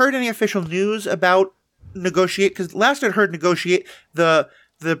have we heard any official news about negotiate? Because last I'd heard negotiate, the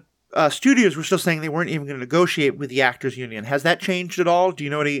studios were still saying they weren't even going to negotiate with the actors union. Has that changed at all? Do you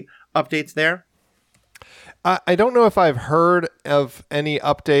know any updates there? I don't know if I've heard of any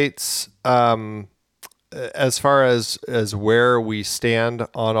updates as far as where we stand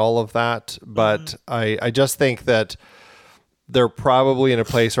on all of that, but I just think that they're probably in a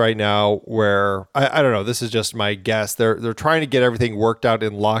place right now where I don't know. This is just my guess. They're trying to get everything worked out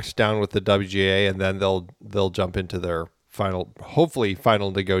and locked down with the WGA, and then they'll jump into their hopefully final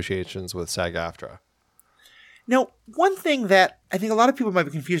negotiations with SAG-AFTRA. Now, one thing that I think a lot of people might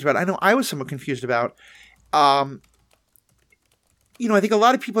be confused about, I know I was somewhat confused about. I think a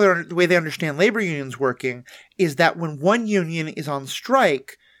lot of people, the way they understand labor unions working is that when one union is on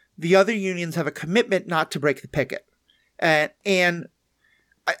strike, the other unions have a commitment not to break the picket. And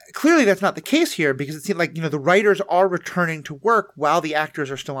clearly that's not the case here, because it seems like, the writers are returning to work while the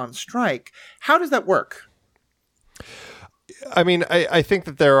actors are still on strike. How does that work? I mean, I think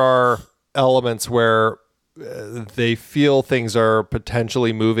that there are elements where they feel things are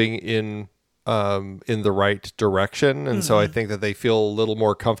potentially moving in the right direction. And so I think that they feel a little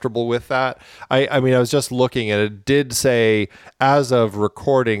more comfortable with that. I mean, I was just looking at it. It did say, as of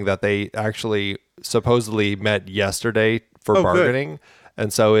recording, that they actually supposedly met yesterday for bargaining. Good.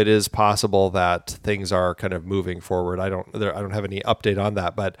 And so it is possible that things are kind of moving forward. I don't have any update on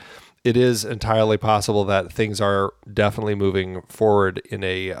that, but it is entirely possible that things are definitely moving forward in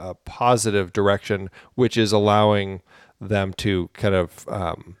a positive direction, which is allowing them to kind of,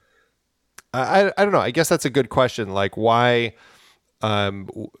 I don't know. I guess that's a good question. Like, why,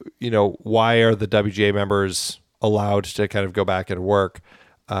 why are the WGA members allowed to kind of go back and work,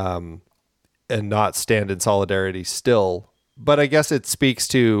 and not stand in solidarity still? But I guess it speaks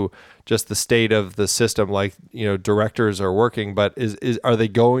to just the state of the system. Like, directors are working, but are they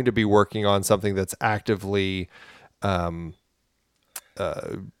going to be working on something that's actively,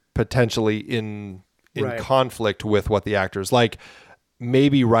 potentially in right. conflict with what the actors like?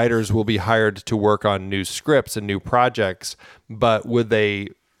 Maybe writers will be hired to work on new scripts and new projects, but would they,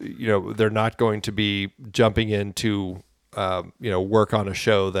 they're not going to be jumping in to, work on a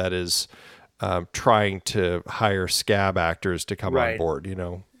show that is trying to hire scab actors to come right. on board,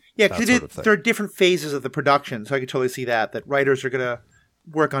 Yeah, because there are different phases of the production, so I could totally see that writers are going to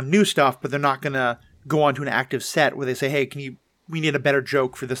work on new stuff, but they're not going to go onto an active set where they say, hey, can you we need a better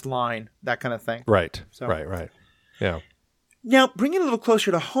joke for this line, that kind of thing. Right. So. Right. Yeah. Now, bringing it a little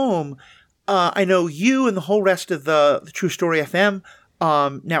closer to home, I know you and the whole rest of the True Story FM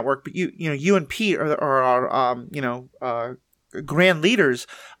network, but you and Pete are our grand leaders.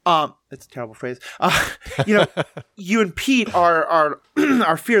 That's a terrible phrase. You and Pete are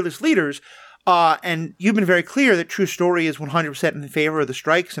our fearless leaders. And you've been very clear that True Story is 100% in favor of the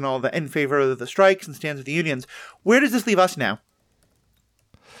strikes and in favor of the strikes and stands with the unions. Where does this leave us now?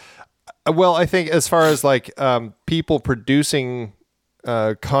 Well, I think as far as like people producing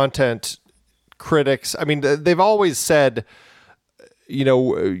content, critics, I mean, they've always said,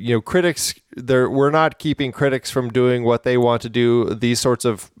 critics, we're not keeping critics from doing what they want to do. These sorts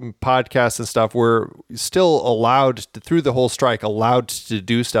of podcasts and stuff, we're still allowed through the whole strike, allowed to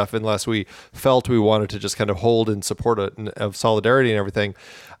do stuff unless we felt we wanted to just kind of hold in support of solidarity and everything.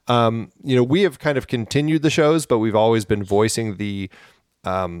 We have kind of continued the shows, but we've always been voicing the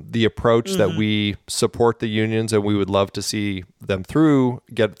approach that we support the unions and we would love to see them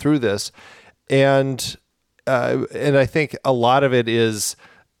get through this. And I think a lot of it is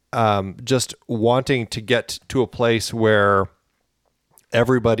just wanting to get to a place where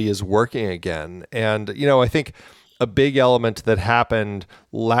everybody is working again. And, I think a big element that happened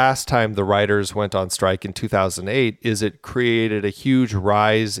last time the writers went on strike in 2008 is it created a huge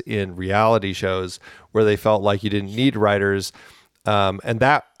rise in reality shows where they felt like you didn't need writers. And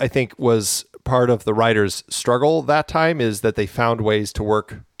that, I think, was part of the writers' struggle that time, is that they found ways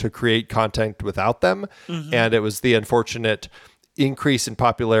to create content without them. And it was the unfortunate increase in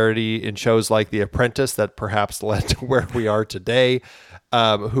popularity in shows like The Apprentice that perhaps led to where we are today.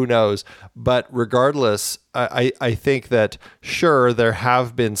 Who knows? But regardless, I think that, sure, there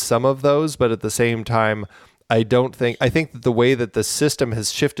have been some of those, but at the same time, I think that the way that the system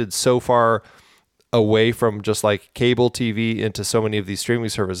has shifted so far away from just like cable TV into so many of these streaming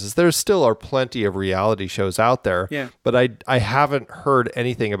services, there still are plenty of reality shows out there. Yeah. But I haven't heard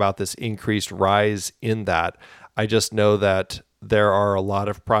anything about this increased rise in that. I just know that there are a lot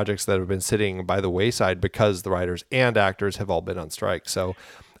of projects that have been sitting by the wayside because the writers and actors have all been on strike. So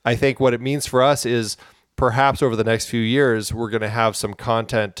I think what it means for us is perhaps over the next few years, we're going to have some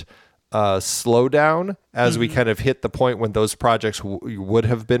content slow down as we kind of hit the point when those projects would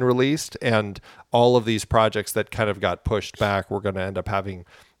have been released, and all of these projects that kind of got pushed back, we're going to end up having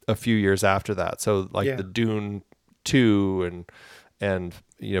a few years after that. So like the Dune 2 and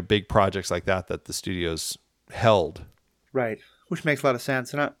big projects like that the studios held. Right, which makes a lot of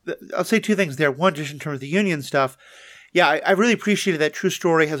sense. And I'll say two things there. One, just in terms of the union stuff. Yeah, I really appreciated that True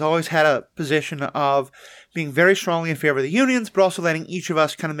Story has always had a position of being very strongly in favor of the unions, but also letting each of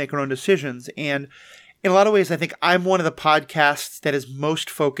us kind of make our own decisions. And in a lot of ways, I think I'm one of the podcasts that is most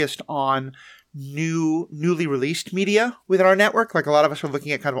focused on newly released media within our network. Like a lot of us are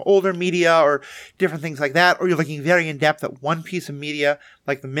looking at kind of older media or different things like that, or you're looking very in depth at one piece of media,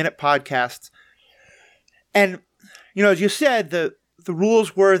 like the Minute podcasts. And, as you said, the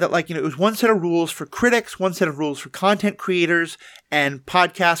rules were that, it was one set of rules for critics, one set of rules for content creators, and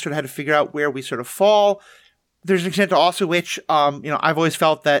podcasters had to figure out where we sort of fall. There's an extent to also which, I've always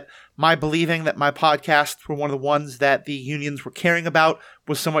felt that my believing that my podcasts were one of the ones that the unions were caring about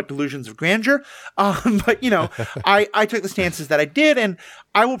was somewhat delusions of grandeur. But, I took the stances that I did, and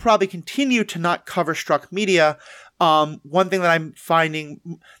I will probably continue to not cover struck media. One thing that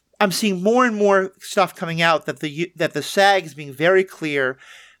I'm seeing more and more stuff coming out that the SAG is being very clear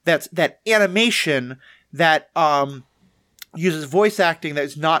that animation that uses voice acting that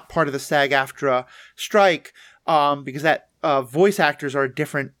is not part of the SAG-AFTRA strike, because that voice actors are a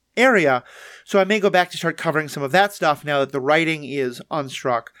different area. So I may go back to start covering some of that stuff now that the writing is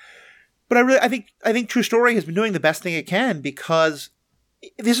unstruck. But I think True Story has been doing the best thing it can, because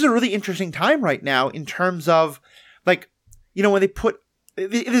this is a really interesting time right now in terms of when they put.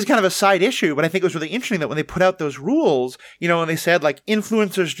 It is kind of a side issue, but I think it was really interesting that when they put out those rules, when they said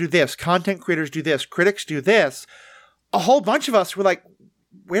influencers do this, content creators do this, critics do this, a whole bunch of us were like,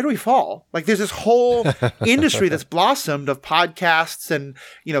 where do we fall? There's this whole industry that's blossomed of podcasts and,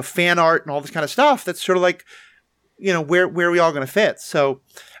 fan art and all this kind of stuff that's sort of where are we all going to fit? So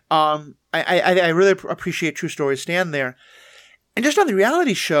I really appreciate True Story's stand there. And just on the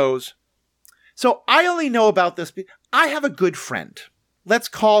reality shows, so I only know about this, I have a good friend. Let's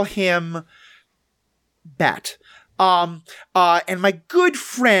call him Bat. And my good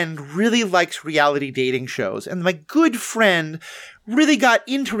friend really likes reality dating shows. And my good friend really got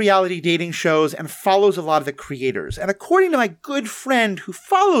into reality dating shows and follows a lot of the creators. And according to my good friend who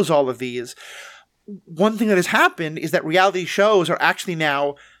follows all of these, one thing that has happened is that reality shows are actually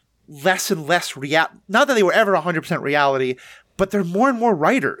now less and less not that they were ever 100% reality, but there are more and more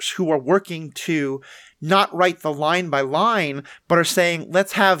writers who are working to not write the line by line, but are saying,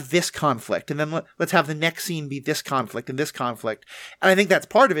 let's have this conflict, and then let's have the next scene be this conflict and this conflict. And I think that's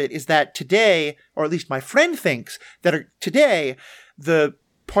part of it, is that today, or at least my friend thinks, that today, the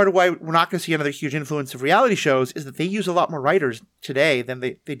part of why we're not going to see another huge influence of reality shows is that they use a lot more writers today than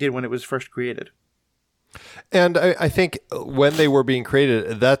they did when it was first created. And I think when they were being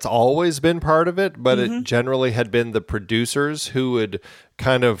created, that's always been part of it, but it generally had been the producers who would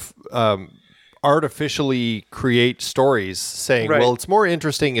kind of artificially create stories saying, well, it's more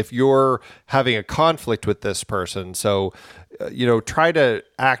interesting if you're having a conflict with this person. So, try to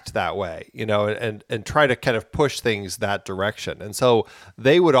act that way, and try to kind of push things that direction. And so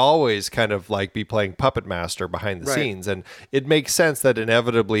they would always kind of like be playing puppet master behind the scenes. And it makes sense that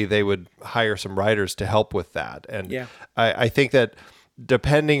inevitably they would hire some writers to help with that. And I think that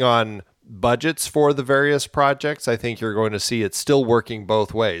depending on budgets for the various projects, I think you're going to see it still working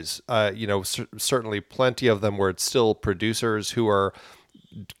both ways. Certainly plenty of them where it's still producers who are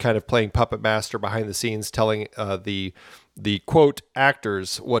kind of playing puppet master behind the scenes, telling the quote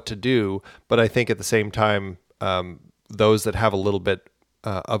actors what to do. But I think at the same time, those that have a little bit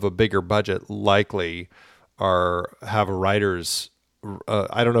of a bigger budget likely have a writers.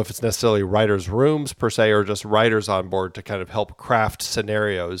 I don't know if it's necessarily writers' rooms per se, or just writers on board to kind of help craft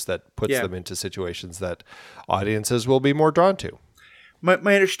scenarios that puts them into situations that audiences will be more drawn to. My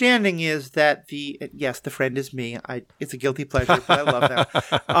understanding is that the friend is me. It's a guilty pleasure, but I love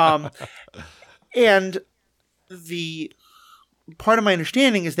that. And the part of my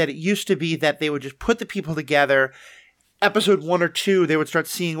understanding is that it used to be that they would just put the people together. Episode 1 or 2, they would start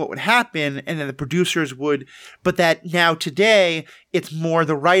seeing what would happen, and then the producers would. But that now today, it's more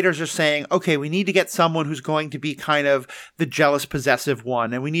the writers are saying, okay, we need to get someone who's going to be kind of the jealous, possessive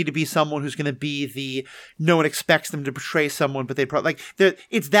one, and we need to be someone who's going to be the no one expects them to portray someone, but they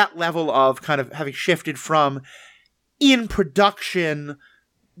it's that level of kind of having shifted from in production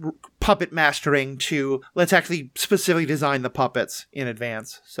puppet mastering to let's actually specifically design the puppets in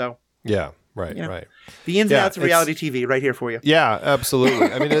advance. So yeah. Right. The ins and outs of reality TV right here for you. Yeah,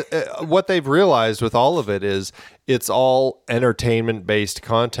 absolutely. I mean, what they've realized with all of it is it's all entertainment-based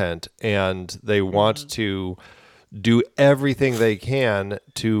content, and they want to do everything they can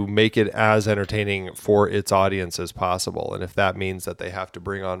to make it as entertaining for its audience as possible. And if that means that they have to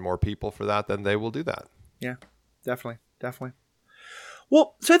bring on more people for that, then they will do that. Yeah, definitely.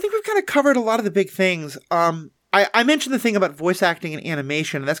 Well, so I think we've kind of covered a lot of the big things. I mentioned the thing about voice acting and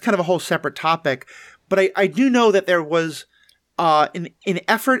animation, and that's kind of a whole separate topic, but I do know that there was an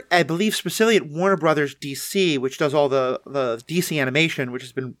effort, I believe specifically at Warner Brothers DC, which does all the DC animation, which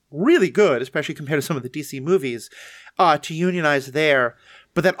has been really good, especially compared to some of the DC movies, to unionize there,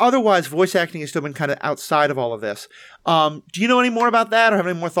 but that otherwise voice acting has still been kind of outside of all of this. Do you know any more about that, or have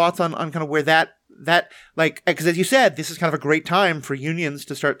any more thoughts on kind of where that because as you said, this is kind of a great time for unions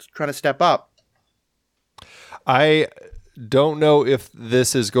to start trying to step up? I don't know if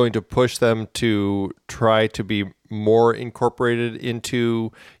this is going to push them to try to be more incorporated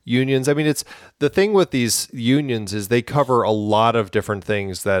into unions. I mean, it's the thing with these unions is they cover a lot of different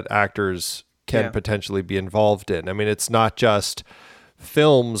things that actors can potentially be involved in. I mean, it's not just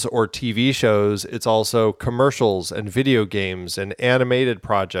films or TV shows, it's also commercials and video games and animated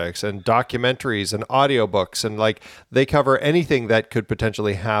projects and documentaries and audiobooks, and they cover anything that could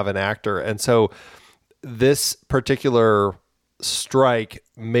potentially have an actor. And so this particular strike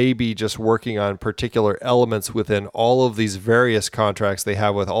may be just working on particular elements within all of these various contracts they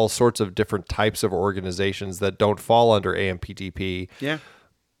have with all sorts of different types of organizations that don't fall under AMPTP. Yeah.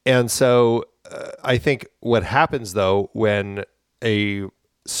 And so I think what happens, though, when a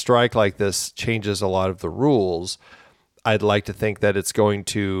strike like this changes a lot of the rules, I'd like to think that it's going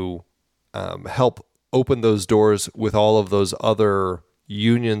to help open those doors with all of those other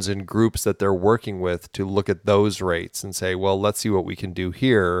unions and groups that they're working with to look at those rates and say, well, let's see what we can do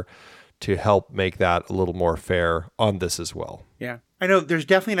here to help make that a little more fair on this as well. Yeah. I know there's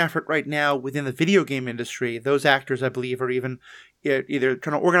definitely an effort right now within the video game industry. Those actors, I believe, are even either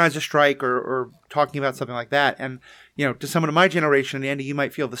trying to organize a strike or talking about something like that. And, to someone of my generation, and Andy, you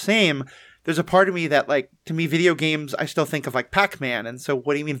might feel the same, there's a part of me that, to me, video games, I still think of Pac-Man. And so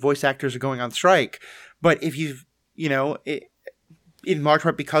what do you mean voice actors are going on strike? But if you've, in large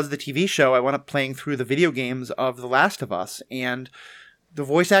part because of the TV show, I wound up playing through the video games of The Last of Us, and the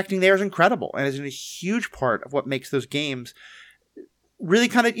voice acting there is incredible and is a huge part of what makes those games really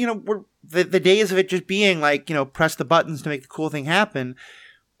kind of, the days of it just being press the buttons to make the cool thing happen.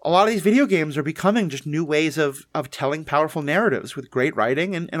 A lot of these video games are becoming just new ways of telling powerful narratives with great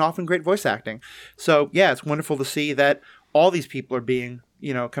writing and often great voice acting. So yeah, it's wonderful to see that all these people are being,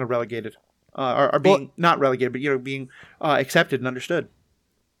 kind of relegated, are being not relegated, but, being accepted and understood.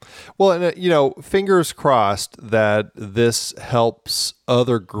 Well, and fingers crossed that this helps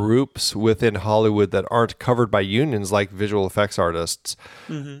other groups within Hollywood that aren't covered by unions, like visual effects artists,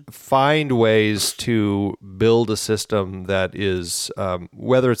 find ways to build a system that is,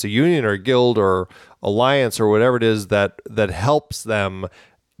 whether it's a union or a guild or alliance or whatever it is, that helps them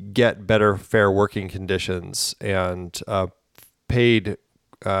get better, fair working conditions and paid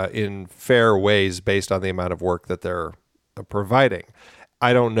in fair ways based on the amount of work that they're providing.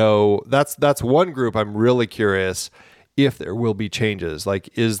 I don't know. That's one group I'm really curious if there will be changes.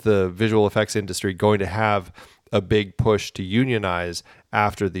 Like, is the visual effects industry going to have a big push to unionize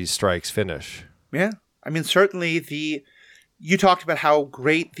after these strikes finish? Yeah. I mean, certainly you talked about how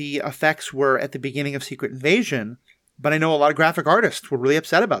great the effects were at the beginning of Secret Invasion, but I know a lot of graphic artists were really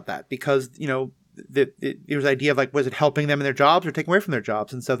upset about that because, there was the idea of like, was it helping them in their jobs or taking away from their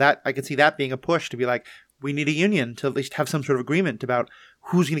jobs? And so that I could see that being a push to be like, we need a union to at least have some sort of agreement about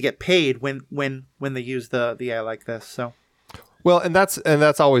who's going to get paid when they use the AI like this. So, well, and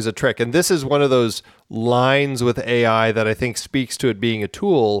that's always a trick. And this is one of those lines with AI that I think speaks to it being a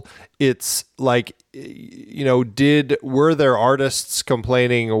tool. It's like, were there artists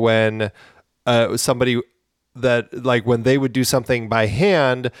complaining when somebody that like when they would do something by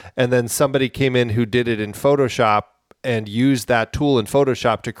hand and then somebody came in who did it in Photoshop and used that tool in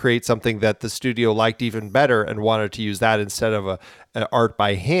Photoshop to create something that the studio liked even better and wanted to use that instead of an art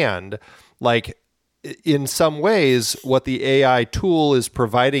by hand? Like, in some ways, what the AI tool is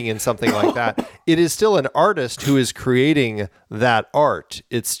providing in something like that, it is still an artist who is creating that art.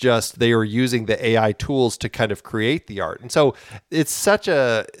 It's just they are using the AI tools to kind of create the art. And so there's such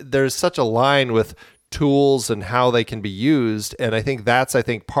a line with tools and how they can be used. And I think that's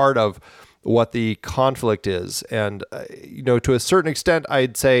part of what the conflict is. And, to a certain extent,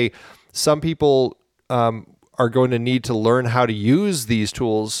 I'd say some people are going to need to learn how to use these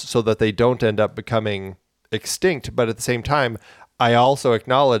tools so that they don't end up becoming extinct. But at the same time, I also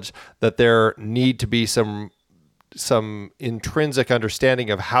acknowledge that there need to be some intrinsic understanding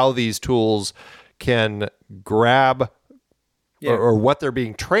of how these tools can grab or what they're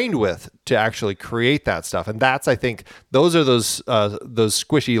being trained with to actually create that stuff. And that's, I think, those are those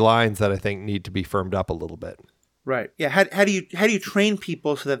squishy lines that I think need to be firmed up a little bit. Right. Yeah. How do you train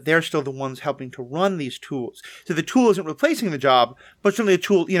people so that they're still the ones helping to run these tools? So the tool isn't replacing the job, but certainly a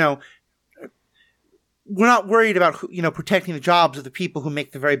tool, we're not worried about, protecting the jobs of the people who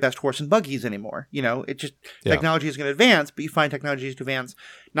make the very best horse and buggies anymore. It just, technology is going to advance, but you find technology is to advance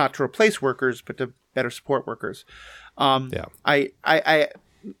not to replace workers, but to better support workers. My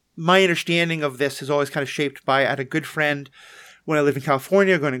understanding of this is always kind of shaped by, I had a good friend when I lived in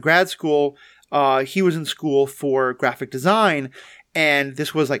California going to grad school. He was in school for graphic design, and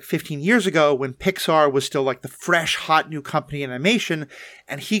this was like 15 years ago when Pixar was still like the fresh, hot new company in animation,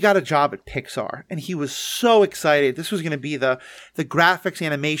 and he got a job at Pixar, and he was so excited. This was going to be the graphics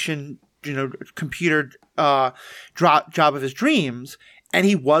animation, computer job of his dreams, and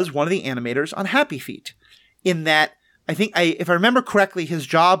he was one of the animators on Happy Feet. In that, if I remember correctly, his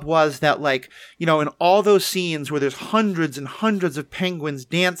job was that, like, in all those scenes where there's hundreds and hundreds of penguins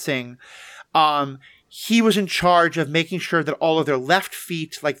dancing, he was in charge of making sure that all of their left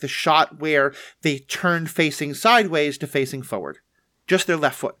feet, like the shot where they turned facing sideways to facing forward, just their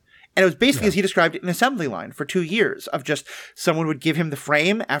left foot. And it was basically, as he described it, an assembly line for 2 years of just someone would give him the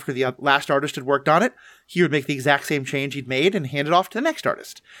frame after the last artist had worked on it. He would make the exact same change he'd made and hand it off to the next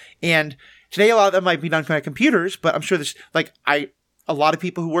artist. And today, a lot of that might be done by computers, but I'm sure there's a lot of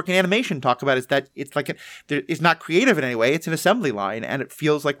people who work in animation talk about is that it's like it's not creative in any way. It's an assembly line, and it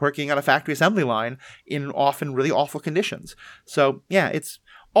feels like working on a factory assembly line in often really awful conditions. So yeah, it's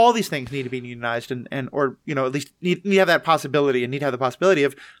all these things need to be unionized and or at least need to have that possibility and need to have the possibility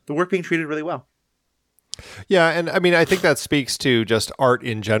of the work being treated really well. Yeah, and I mean, I think that speaks to just art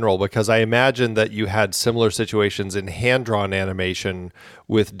in general, because I imagine that you had similar situations in hand-drawn animation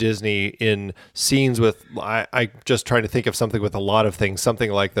with Disney in scenes with, I just trying to think of something with a lot of things,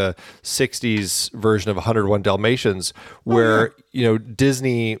 something like the 60s version of 101 Dalmatians, where,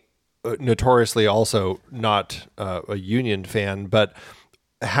 Disney, notoriously also not a union fan, but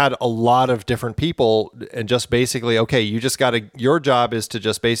had a lot of different people and just basically, okay, your job is to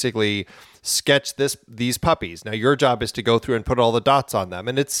just basically sketch these puppies. Now your job is to go through and put all the dots on them.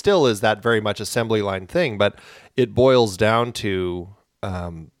 And it still is that very much assembly line thing, but it boils down to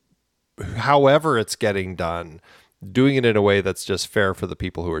however it's getting done, doing it in a way that's just fair for the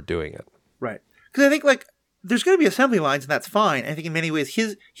people who are doing it. Right. Because I think there's going to be assembly lines and that's fine. I think in many ways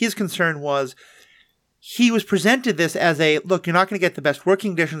his concern was he was presented this as a, look, you're not going to get the best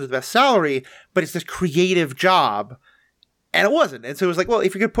working conditions or the best salary, but it's this creative job. And it wasn't. And so it was like, well,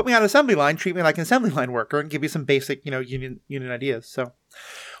 if you're going to put me on an assembly line, treat me like an assembly line worker and give me some basic, union ideas. So,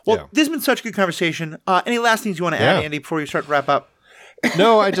 well, This has been such a good conversation. Any last things you want to add, Andy, before you start to wrap up?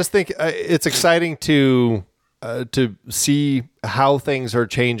 No, I just think it's exciting to see how things are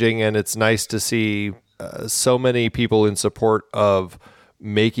changing, and it's nice to see so many people in support of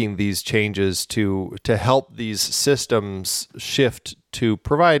making these changes to help these systems shift to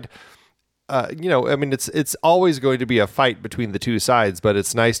provide. It's always going to be a fight between the two sides, but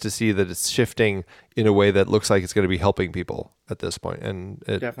it's nice to see that it's shifting in a way that looks like it's going to be helping people at this point, and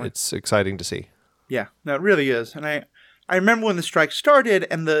it's exciting to see. Yeah, no, it really is. And I remember when the strike started,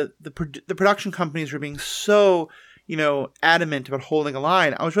 and the production companies were being so adamant about holding a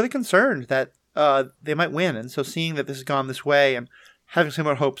line. I was really concerned that they might win, and so seeing that this has gone this way and having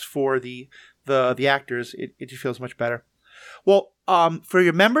similar hopes for the actors, it just feels much better. Well, for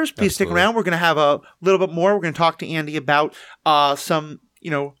your members, please stick around. We're going to have a little bit more. We're going to talk to Andy about some,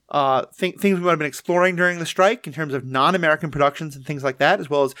 things we might have been exploring during the strike in terms of non-American productions and things like that, as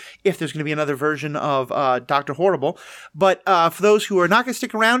well as if there's going to be another version of Dr. Horrible. But for those who are not going to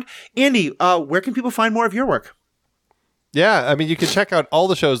stick around, Andy, where can people find more of your work? Yeah, you can check out all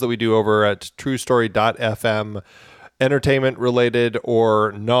the shows that we do over at truestory.fm. Entertainment related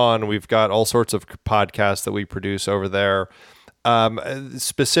or non, we've got all sorts of podcasts that we produce over there.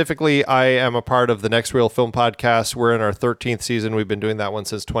 Specifically, I am a part of the Next Reel Film Podcast. We're in our 13th season. We've been doing that one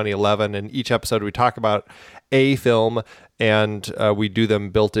since 2011. And each episode we talk about a film, and we do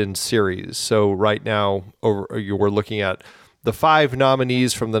them built-in series. So right now we're looking at the 5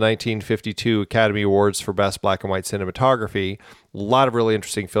 nominees from the 1952 Academy Awards for Best Black and White Cinematography. A lot of really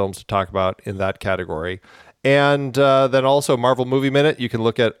interesting films to talk about in that category. And then also Marvel Movie Minute. You can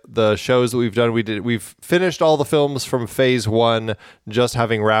look at the shows that we've done. We've finished all the films from Phase 1, just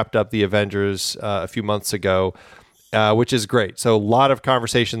having wrapped up the Avengers a few months ago, which is great. So a lot of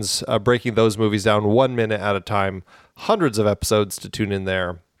conversations breaking those movies down 1 minute at a time. Hundreds of episodes to tune in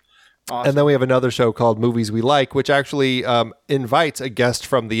there. Awesome. And then we have another show called Movies We Like, which actually invites a guest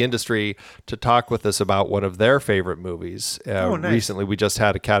from the industry to talk with us about one of their favorite movies. Nice. Recently, we just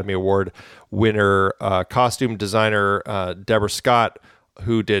had Academy Award winner, costume designer Deborah Scott,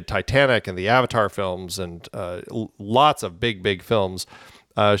 who did Titanic and the Avatar films and lots of big films.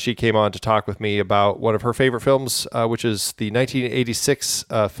 She came on to talk with me about one of her favorite films, which is the 1986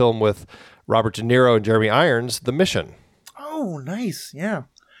 film with Robert De Niro and Jeremy Irons, The Mission. Oh, nice. Yeah.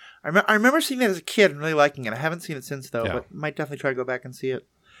 I remember seeing that as a kid and really liking it. I haven't seen it since, though, but might definitely try to go back and see it.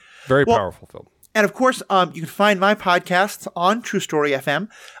 Very powerful film. And, of course, you can find my podcasts on True Story FM,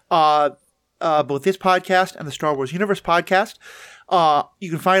 both this podcast and the Star Wars Universe podcast. You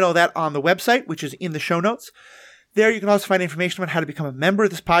can find all that on the website, which is in the show notes. There you can also find information about how to become a member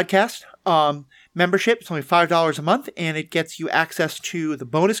of this podcast. Membership, it's only $5 a month, and it gets you access to the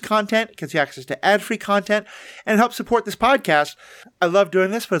bonus content, it gets you access to ad-free content, and it helps support this podcast. I love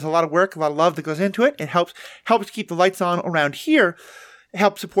doing this, but it's a lot of work, a lot of love that goes into it. It helps keep the lights on around here. It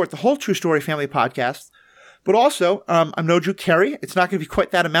helps support the whole True Story family of podcasts. But also, I'm no Drew Carey. It's not going to be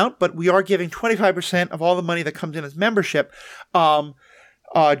quite that amount, but we are giving 25% of all the money that comes in as membership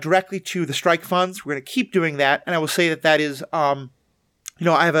directly to the strike funds. We're going to keep doing that, and I will say that is, I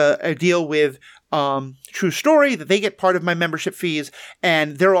have a deal with True Story that they get part of my membership fees,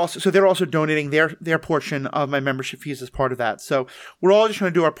 and they're also donating their portion of my membership fees as part of that. So we're all just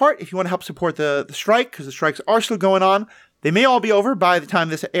trying to do our part. If you want to help support the strike, because the strikes are still going on, they may all be over by the time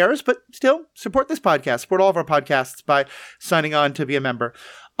this airs, but still support this podcast, support all of our podcasts by signing on to be a member.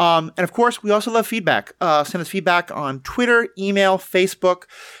 And of course, we also love feedback. Send us feedback on Twitter, email, Facebook.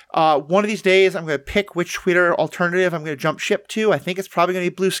 One of these days, I'm going to pick which Twitter alternative I'm going to jump ship to. I think it's probably going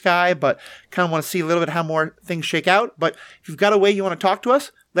to be Blue Sky, but kind of want to see a little bit how more things shake out. But if you've got a way you want to talk to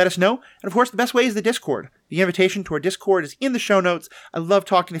us, let us know. And of course, the best way is the Discord. The invitation to our Discord is in the show notes. I love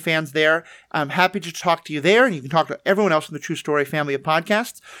talking to fans there. I'm happy to talk to you there, and you can talk to everyone else in the True Story family of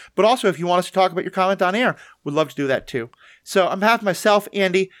podcasts. But also, if you want us to talk about your comment on air, we'd love to do that too. So on behalf of myself,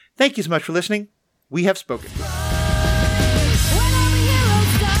 Andy, thank you so much for listening. We have spoken.